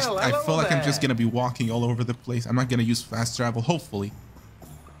that, though. Well, I feel like I'm there. just going to be walking all over the place. I'm not going to use fast travel, hopefully.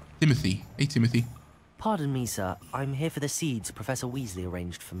 Timothy. Hey, Timothy. Pardon me, sir. I'm here for the seeds Professor Weasley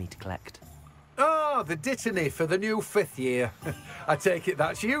arranged for me to collect. Oh, the dittany for the new 5th year. I take it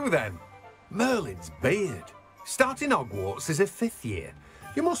that's you, then. Merlin's beard. Starting Hogwarts as a 5th year.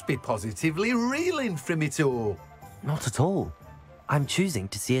 You must be positively reeling from it all. Not at all. I'm choosing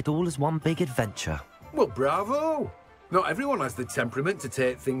to see it all as one big adventure. Well, bravo. Not everyone has the temperament to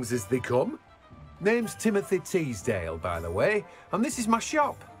take things as they come. Name's Timothy Teasdale, by the way, and this is my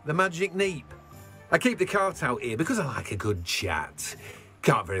shop, the Magic Neep. I keep the cart out here because I like a good chat.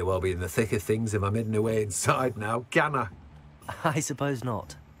 Can't very well be in the thick of things if I'm hidden away inside now, can I? I suppose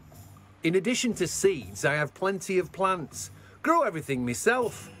not. In addition to seeds, I have plenty of plants. Grow everything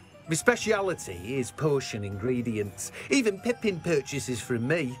myself. My speciality is potion ingredients. Even Pippin purchases from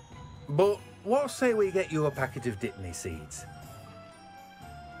me. But what say we get you a packet of Dittany seeds?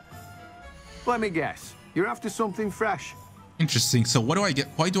 Let me guess. You're after something fresh. Interesting. So what do I get?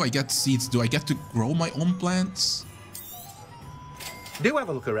 Why do I get seeds? Do I get to grow my own plants? Do have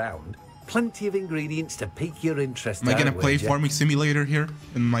a look around. Plenty of ingredients to pique your interest. Am I gonna play Farming Simulator here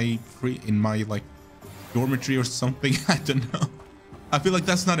in my like dormitory or something? I don't know. I feel like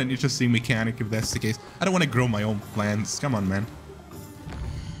that's not an interesting mechanic if that's the case. I don't want to grow my own plants. Come on, man.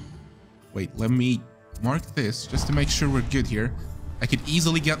 Wait, let me mark this just to make sure we're good here. I could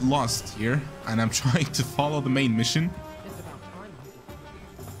easily get lost here, and I'm trying to follow the main mission.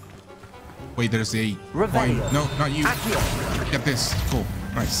 Wait, there's a... Why? No, not you. Get this. Cool.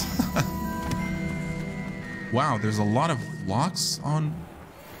 Nice. Wow, there's a lot of locks on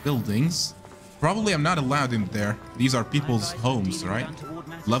buildings. Probably I'm not allowed in there. These are people's homes, right?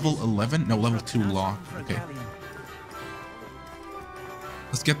 Level 11? No, level 2 lock. Okay.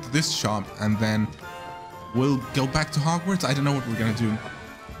 Let's get to this shop and then we'll go back to Hogwarts. I don't know what we're gonna do.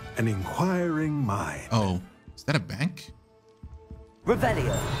 An inquiring mind. Oh, is that a bank?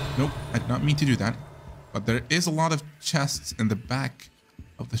 Revelio. Nope, I did not mean to do that. But there is a lot of chests in the back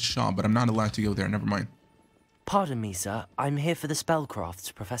of the shop, but I'm not allowed to go there. Never mind. Pardon me, sir. I'm here for the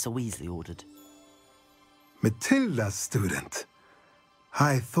spellcrafts Professor Weasley ordered. Matilda's student.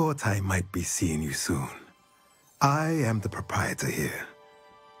 I thought I might be seeing you soon. I am the proprietor here,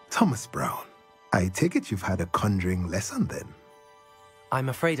 Thomas Brown. I take it you've had a conjuring lesson then? I'm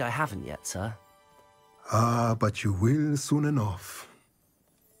afraid I haven't yet, sir. Ah, but you will soon enough.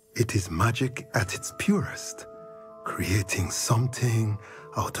 It is magic at its purest, creating something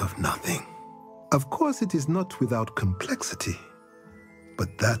out of nothing. Of course, it is not without complexity,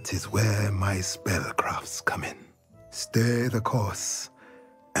 but that is where my spellcrafts come in. Stay the course,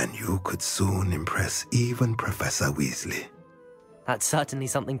 and you could soon impress even Professor Weasley. That's certainly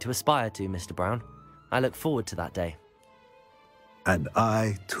something to aspire to, Mr. Brown. I look forward to that day. And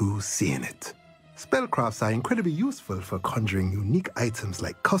I, too, seeing it. Spellcrafts are incredibly useful for conjuring unique items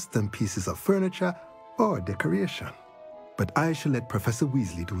like custom pieces of furniture or decoration. But I shall let Professor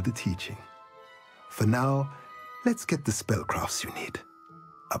Weasley do the teaching. For now, let's get the spellcrafts you need.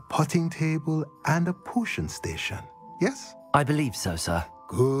 A potting table and a potion station, yes? I believe so, sir.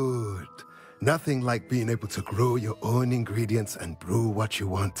 Good. Nothing like being able to grow your own ingredients and brew what you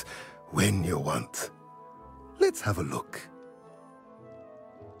want when you want. Let's have a look.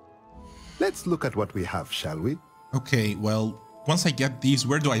 Let's look at what we have, shall we? Okay, well, once I get these,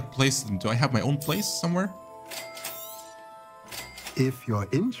 where do I place them? Do I have my own place somewhere? If you're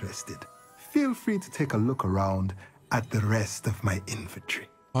interested, feel free to take a look around at the rest of my inventory.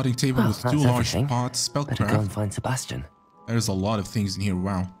 Potting table with 2 large pots, Better go spellcraft. and find Sebastian. There's a lot of things in here,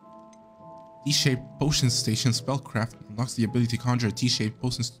 wow. T-shaped potion station spellcraft unlocks the ability to conjure a T-shaped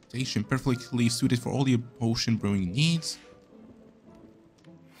potion station perfectly suited for all your potion brewing needs.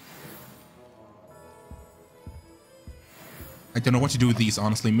 I don't know what to do with these,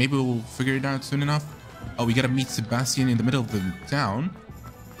 honestly. Maybe we'll figure it out soon enough. Oh, we gotta meet Sebastian in the middle of the town.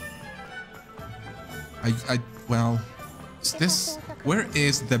 Well, is this... Where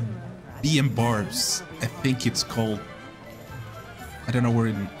is the Bee and Barbs? I think it's called... I don't know where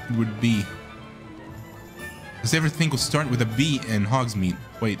it would be. Because everything will start with a B in Hogsmeade.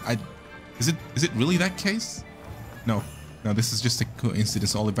 Wait, is it really that case? No, this is just a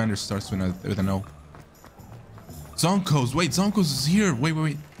coincidence. Ollivander starts with an O. Zonko's. Wait, Zonko's is here.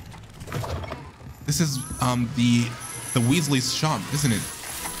 Wait. This is the Weasley's shop, isn't it?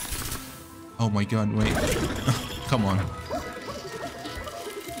 Oh my god, wait. Come on.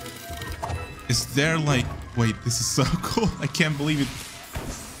 Is there like... Wait, this is so cool. I can't believe it.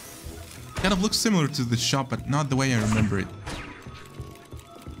 Kind of looks similar to the shop, but not the way I remember it.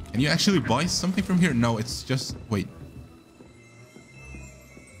 Can you actually buy something from here? No, it's just... Wait.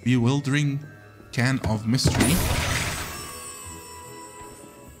 Bewildering can of mystery.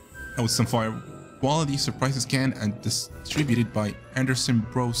 Oh, it's some fire. Quality surprises can and distributed by Anderson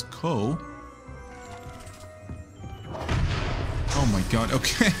Bros Co. Oh my god,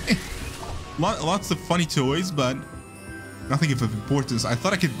 okay. Lots of funny toys, but nothing of importance. I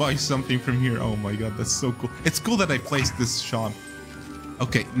thought I could buy something from here. Oh my god, that's so cool. It's cool that I placed this shop.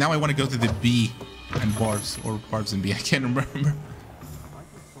 Okay, now I want to go to the Bee and Barbs, or Barbs and Bee. I can't remember.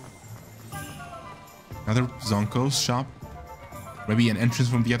 Another Zonko's shop. Maybe an entrance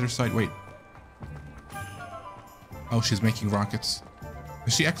from the other side. Wait. Oh, she's making rockets.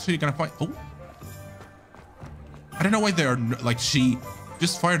 Is she actually gonna fight? Oh. I don't know why there are no, like she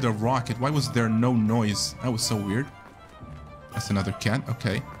just fired a rocket. Why was there no noise? That was so weird. That's another cat.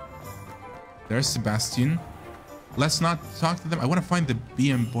 Okay. There's Sebastian. Let's not talk to them. I want to find the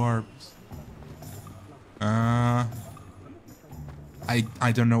Bee and Barbs. I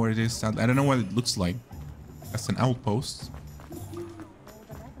don't know where it is. I don't know what it looks like. That's an outpost.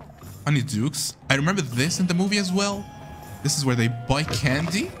 Honeydukes. I remember this in the movie as well. This is where they buy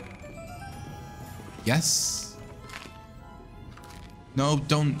candy. Yes. No,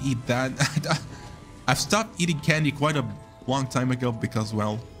 don't eat that. I've stopped eating candy quite a long time ago because,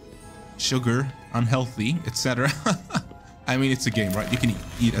 well, sugar, unhealthy, etc. I mean, it's a game, right? You can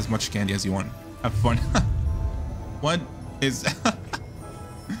eat as much candy as you want. Have fun. What is...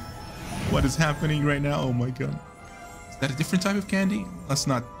 What is happening right now? Oh my god. Is that a different type of candy? Let's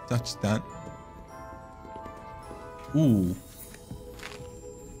not touch that. Ooh.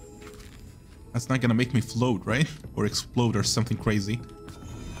 That's not gonna make me float, right? Or explode or something crazy.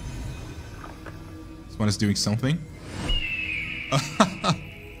 This one is doing something.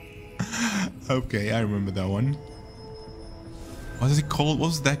 Okay, I remember that one. What is it called? What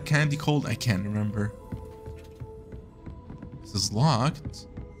was that candy called? I can't remember. This is locked.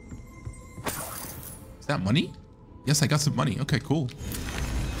 Is that money? Yes, I got some money. Okay, cool.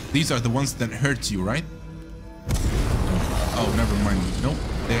 These are the ones that hurt you, right? Oh, never mind. Nope.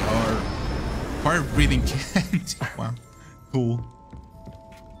 They are fire-breathing candy. Wow. Cool.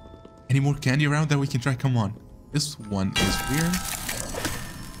 Any more candy around that we can try? Come on. This one is weird.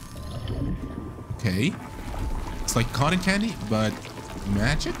 Okay. It's like cotton candy, but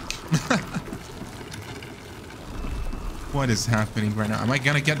magic? What is happening right now? Am I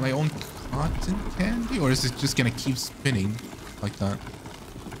gonna get my own cotton candy? Or is it just gonna keep spinning like that?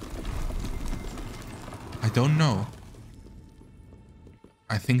 I don't know.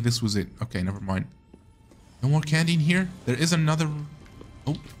 I think this was it. Okay, never mind. No more candy in here? There is another...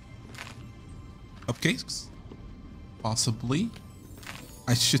 Oh. Cupcakes? Possibly.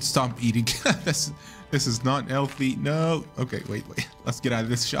 I should stop eating. This is not healthy. No. Okay, wait. Let's get out of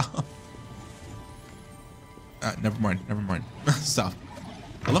this shop. Never mind. Stop.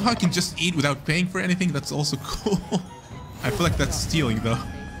 I love how I can just eat without paying for anything. That's also cool. I feel like that's stealing, though.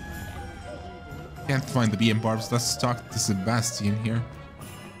 Can't find the Bee and Barbs. Let's talk to Sebastian here.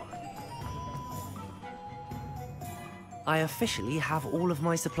 I officially have all of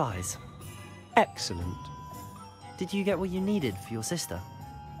my supplies. Excellent. Did you get what you needed for your sister?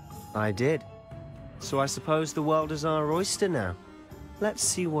 I did. So I suppose the world is our oyster now. Let's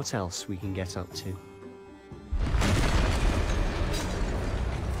see what else we can get up to.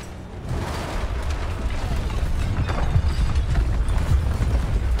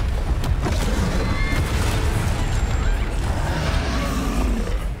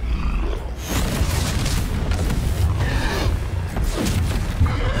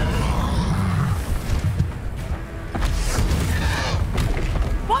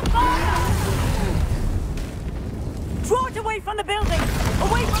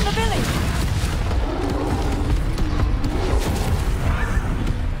 Away from the village!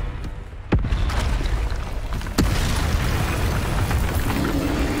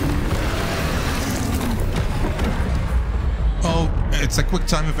 It's a quick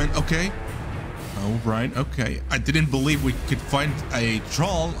time event, okay. Oh, right, okay. I didn't believe we could find a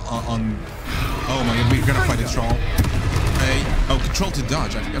troll on... Oh my god, we're gonna fight a troll. Oh, control to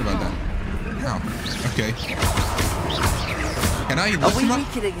dodge, I forgot about that. Oh, okay. Can I lift him up? Are we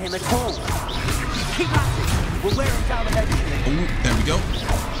weakening him at all? Keep at it. We'll wear him down eventually. Oh, there we go.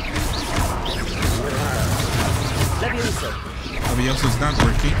 Leviosa. Leviosa's not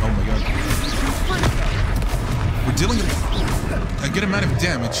working. Oh my god. We're dealing with a good amount of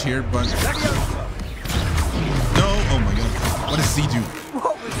damage here, but... No! Oh my god. What does he do?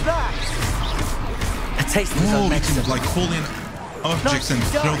 What was that? A taste of he can like pull in objects and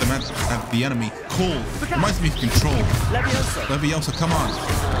throw them at the enemy. Cool. Reminds me of Control. Leviosa, come on.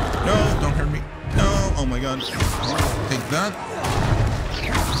 No, don't hurt me. No, oh my god. Take that.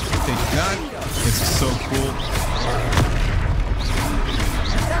 Take that. This is so cool.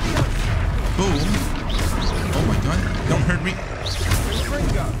 Boom. Oh my god, don't hurt me.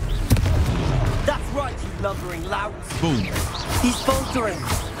 That's right, you lumbering lout. Boom. He's faltering.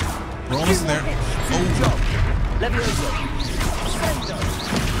 We're almost there. Oh.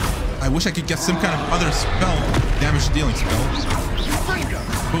 I wish I could get some kind of other spell, damage dealing spell.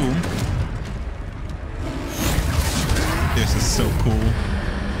 Boom. This is so cool.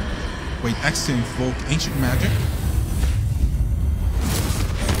 Wait, X to invoke ancient magic.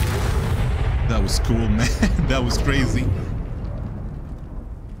 That was cool, man. That was crazy.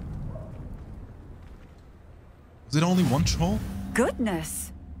 Was it only one troll?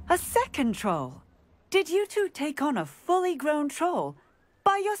 Goodness, a second troll. Did you two take on a fully grown troll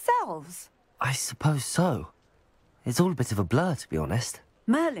by yourselves? I suppose so. It's all a bit of a blur, to be honest.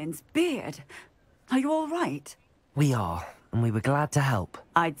 Merlin's beard. Are you all right? We are, and we were glad to help.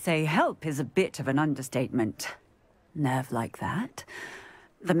 I'd say help is a bit of an understatement. Nerve like that.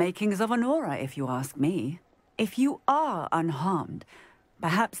 The makings of an aura, if you ask me. If you are unharmed,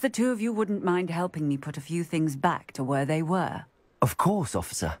 perhaps the two of you wouldn't mind helping me put a few things back to where they were. Of course,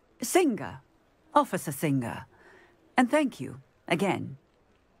 officer. Singer. Officer Singer. And thank you, again.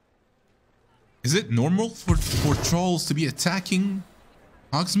 Is it normal for trolls to be attacking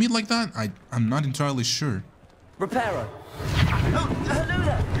Hogsmeade like that? I'm not entirely sure. Reparo. Oh, hello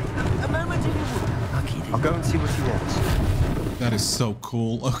there. A moment if you would. I'll go and see what he wants. That is so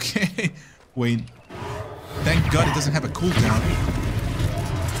cool. Okay. Wait. Thank God it doesn't have a cooldown.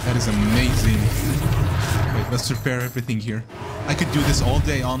 That is amazing. Wait, let's repair everything here. I could do this all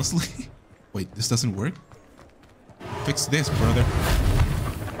day, honestly. Wait, this doesn't work? Fix this, brother.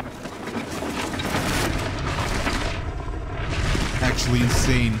 Actually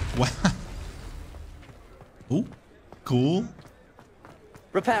insane. Wow. Oh, cool.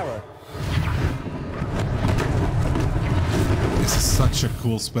 Reparo. This is such a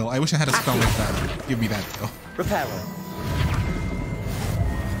cool spell. I wish I had a spell like that. Give me that, though. Reparo.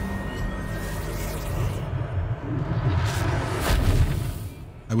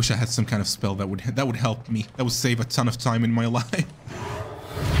 I wish I had some kind of spell that would help me. That would save a ton of time in my life.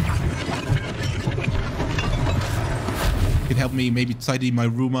 It'd help me maybe tidy my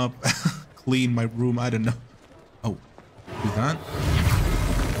room up, clean my room. I don't know. Oh, do that.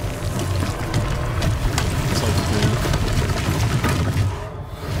 So cool.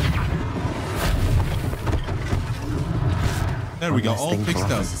 There we go, all fixed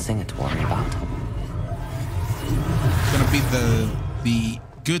up. Singer to worry about. Gonna be the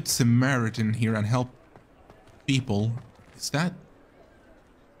good Samaritan here and help people. Is that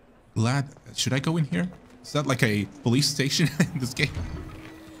glad? Should I go in here? Is that like a police station in this game?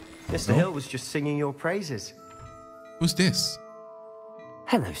 Mr. Hill was just singing your praises. Who's this?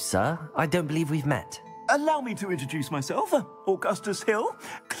 Hello, sir. I don't believe we've met. Allow me to introduce myself, Augustus Hill,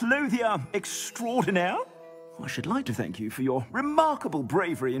 clothier extraordinaire. I should like to thank you for your remarkable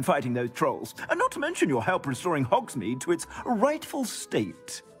bravery in fighting those trolls, and not to mention your help restoring Hogsmeade to its rightful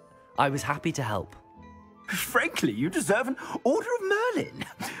state. I was happy to help. Frankly, you deserve an Order of Merlin.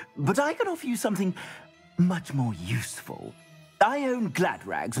 But I can offer you something much more useful. I own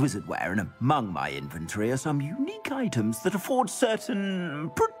Gladrag's wizardware, and among my inventory are some unique items that afford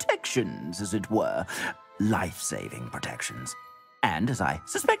certain protections, as it were. Life-saving protections. And as I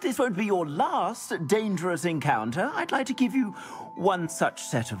suspect this won't be your last dangerous encounter, I'd like to give you one such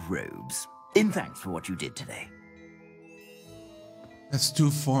set of robes, in thanks for what you did today. That's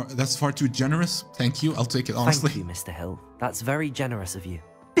too far. That's far too generous. Thank you. I'll take it honestly. Thank you, Mr. Hill. That's very generous of you.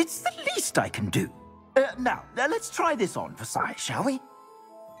 It's the least I can do. Now, let's try this on for size, shall we?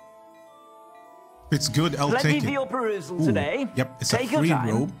 If it's good, I'll Plenty take it. for your perusal Ooh, today. Yep, it's Take a your free time.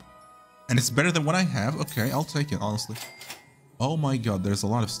 robe. And it's better than what I have. Okay, I'll take it, honestly. Oh my god, there's a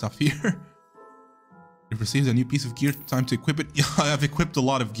lot of stuff here. You've received a new piece of gear. Time to equip it. Yeah, I've equipped a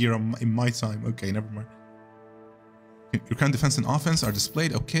lot of gear in my time. Okay, never mind. Your current defense and offense are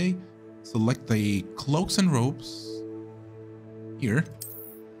displayed. Okay. Select the cloaks and robes. Here.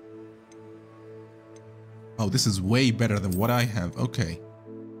 Oh, this is way better than what I have. Okay.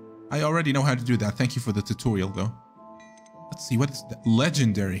 I already know how to do that. Thank you for the tutorial, though. Let's see, what is that?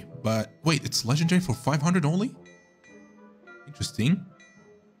 Legendary. But wait, it's legendary for 500 only? Interesting.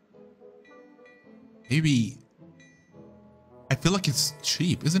 Maybe... I feel like it's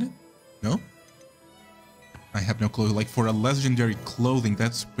cheap, isn't it? No? I have no clue. Like, for a legendary clothing,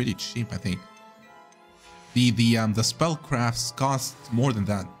 that's pretty cheap, I think. The spellcrafts cost more than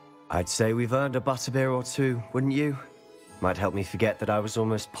that. I'd say we've earned a butterbeer or two, wouldn't you? Might help me forget that I was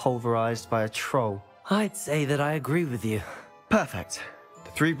almost pulverized by a troll. I'd say that I agree with you. Perfect.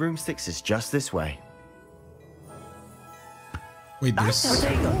 The 3 broomsticks is just this way. Wait, there's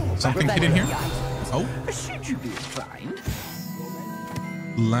something hidden here? Oh. Should you be inclined?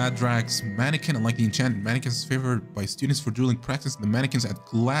 Gladrag's mannequin. Unlike the enchanted mannequins favored by students for dueling practice, the mannequins at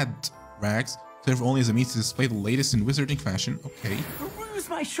Gladrag's serve only as a means to display the latest in wizarding fashion. Okay. Peruse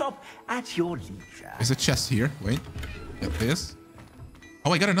my shop at your leisure. There's a chest here. Wait. Get this.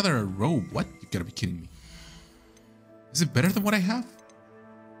 Oh, I got another robe. What? You gotta be kidding me. Is it better than what I have?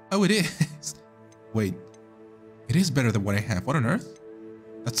 Oh, it is. Wait. It is better than what I have. What on earth?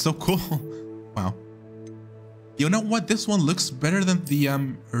 That's so cool. Wow. You know what? This one looks better than the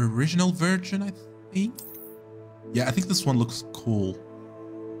original version, I think. Yeah, I think this one looks cool.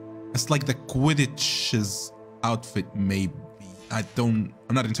 It's like the Quidditch's outfit, maybe. I'm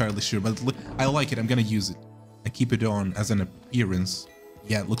not entirely sure, but I like it. I'm gonna use it. I keep it on as an appearance.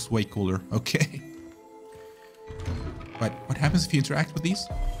 Yeah, it looks way cooler. Okay. But what happens if you interact with these?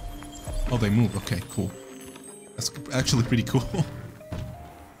 Oh, they move. Okay, cool. That's actually pretty cool.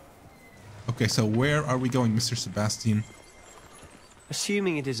 Okay, so where are we going, Mr. Sebastian?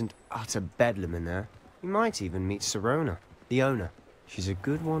 Assuming it isn't utter bedlam in there, you might even meet Sirona, the owner. She's a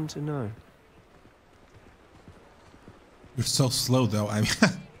good one to know. You're so slow, though. I mean,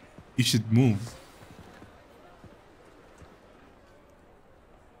 you should move.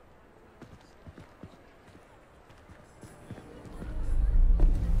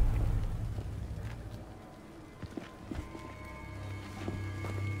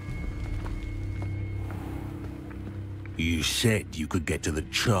 You said you could get to the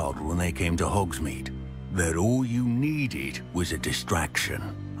child when they came to Hogsmeade. That all you needed was a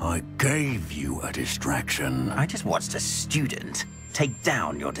distraction. I gave you a distraction. I just watched a student take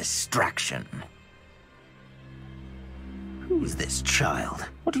down your distraction. Who's this child?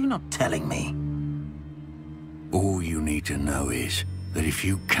 What are you not telling me? All you need to know is that if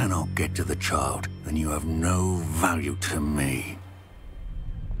you cannot get to the child, then you have no value to me.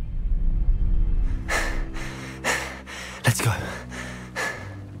 Let's go.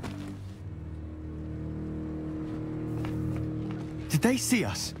 Did they see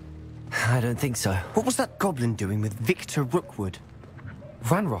us? I don't think so. What was that goblin doing with Victor Rookwood?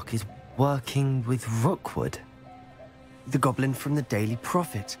 Ranrock is working with Rookwood. The goblin from the Daily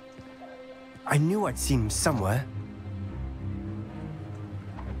Prophet. I knew I'd seen him somewhere.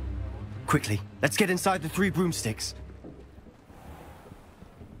 Quickly, let's get inside the 3 broomsticks.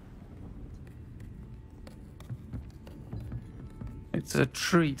 It's a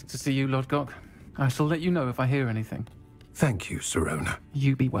treat to see you, Lodgok. I shall let you know if I hear anything. Thank you, Sirona.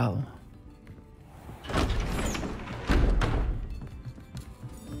 You be well.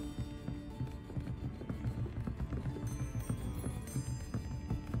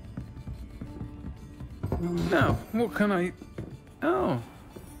 Now, what can I... Oh,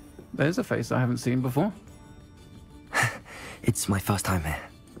 there's a face I haven't seen before. It's my first time here.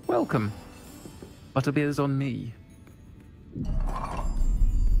 Welcome. Butterbeer's on me.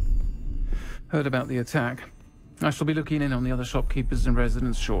 Heard about the attack. I shall be looking in on the other shopkeepers and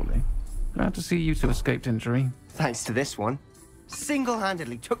residents shortly. Glad to see you two escaped injury. Thanks to this one.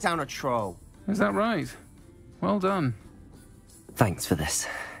 Single-handedly took down a troll. Is that right? Well done. Thanks for this.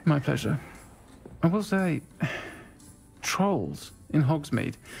 My pleasure. I will say, trolls in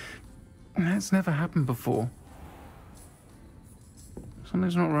Hogsmeade. That's never happened before.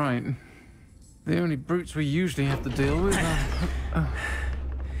 Something's not right. The only brutes we usually have to deal with are...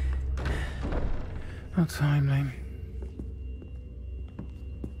 How timely.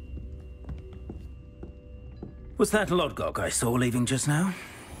 Was that Lodgok I saw leaving just now?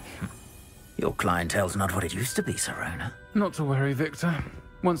 Your clientele's not what it used to be, Sirona. Not to worry, Victor.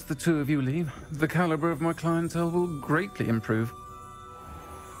 Once the two of you leave, the caliber of my clientele will greatly improve.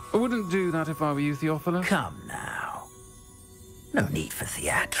 I wouldn't do that if I were you, Theophilus. Come now. No need for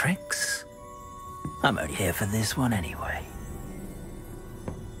theatrics. I'm only here for this one anyway.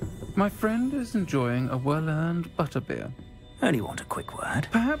 My friend is enjoying a well-earned butterbeer. Only want a quick word.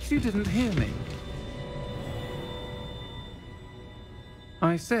 Perhaps you didn't hear me.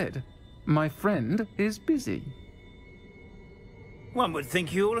 I said, my friend is busy. One would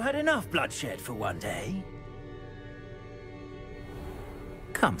think you all had enough bloodshed for one day.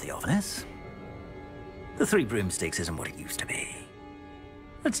 Come, Theophilus. The Three Broomsticks isn't what it used to be.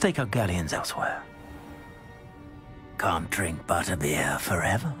 Let's take our galleons elsewhere. Can't drink butterbeer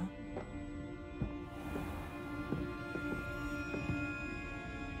forever.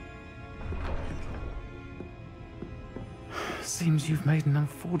 Seems you've made an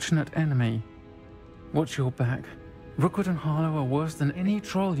unfortunate enemy. Watch your back. Rookwood and Harlow are worse than any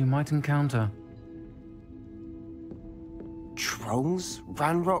troll you might encounter. Trolls?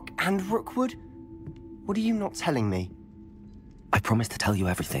 Ranrock and Rookwood? What are you not telling me? I promised to tell you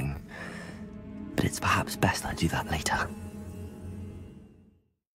everything, but it's perhaps best I do that later.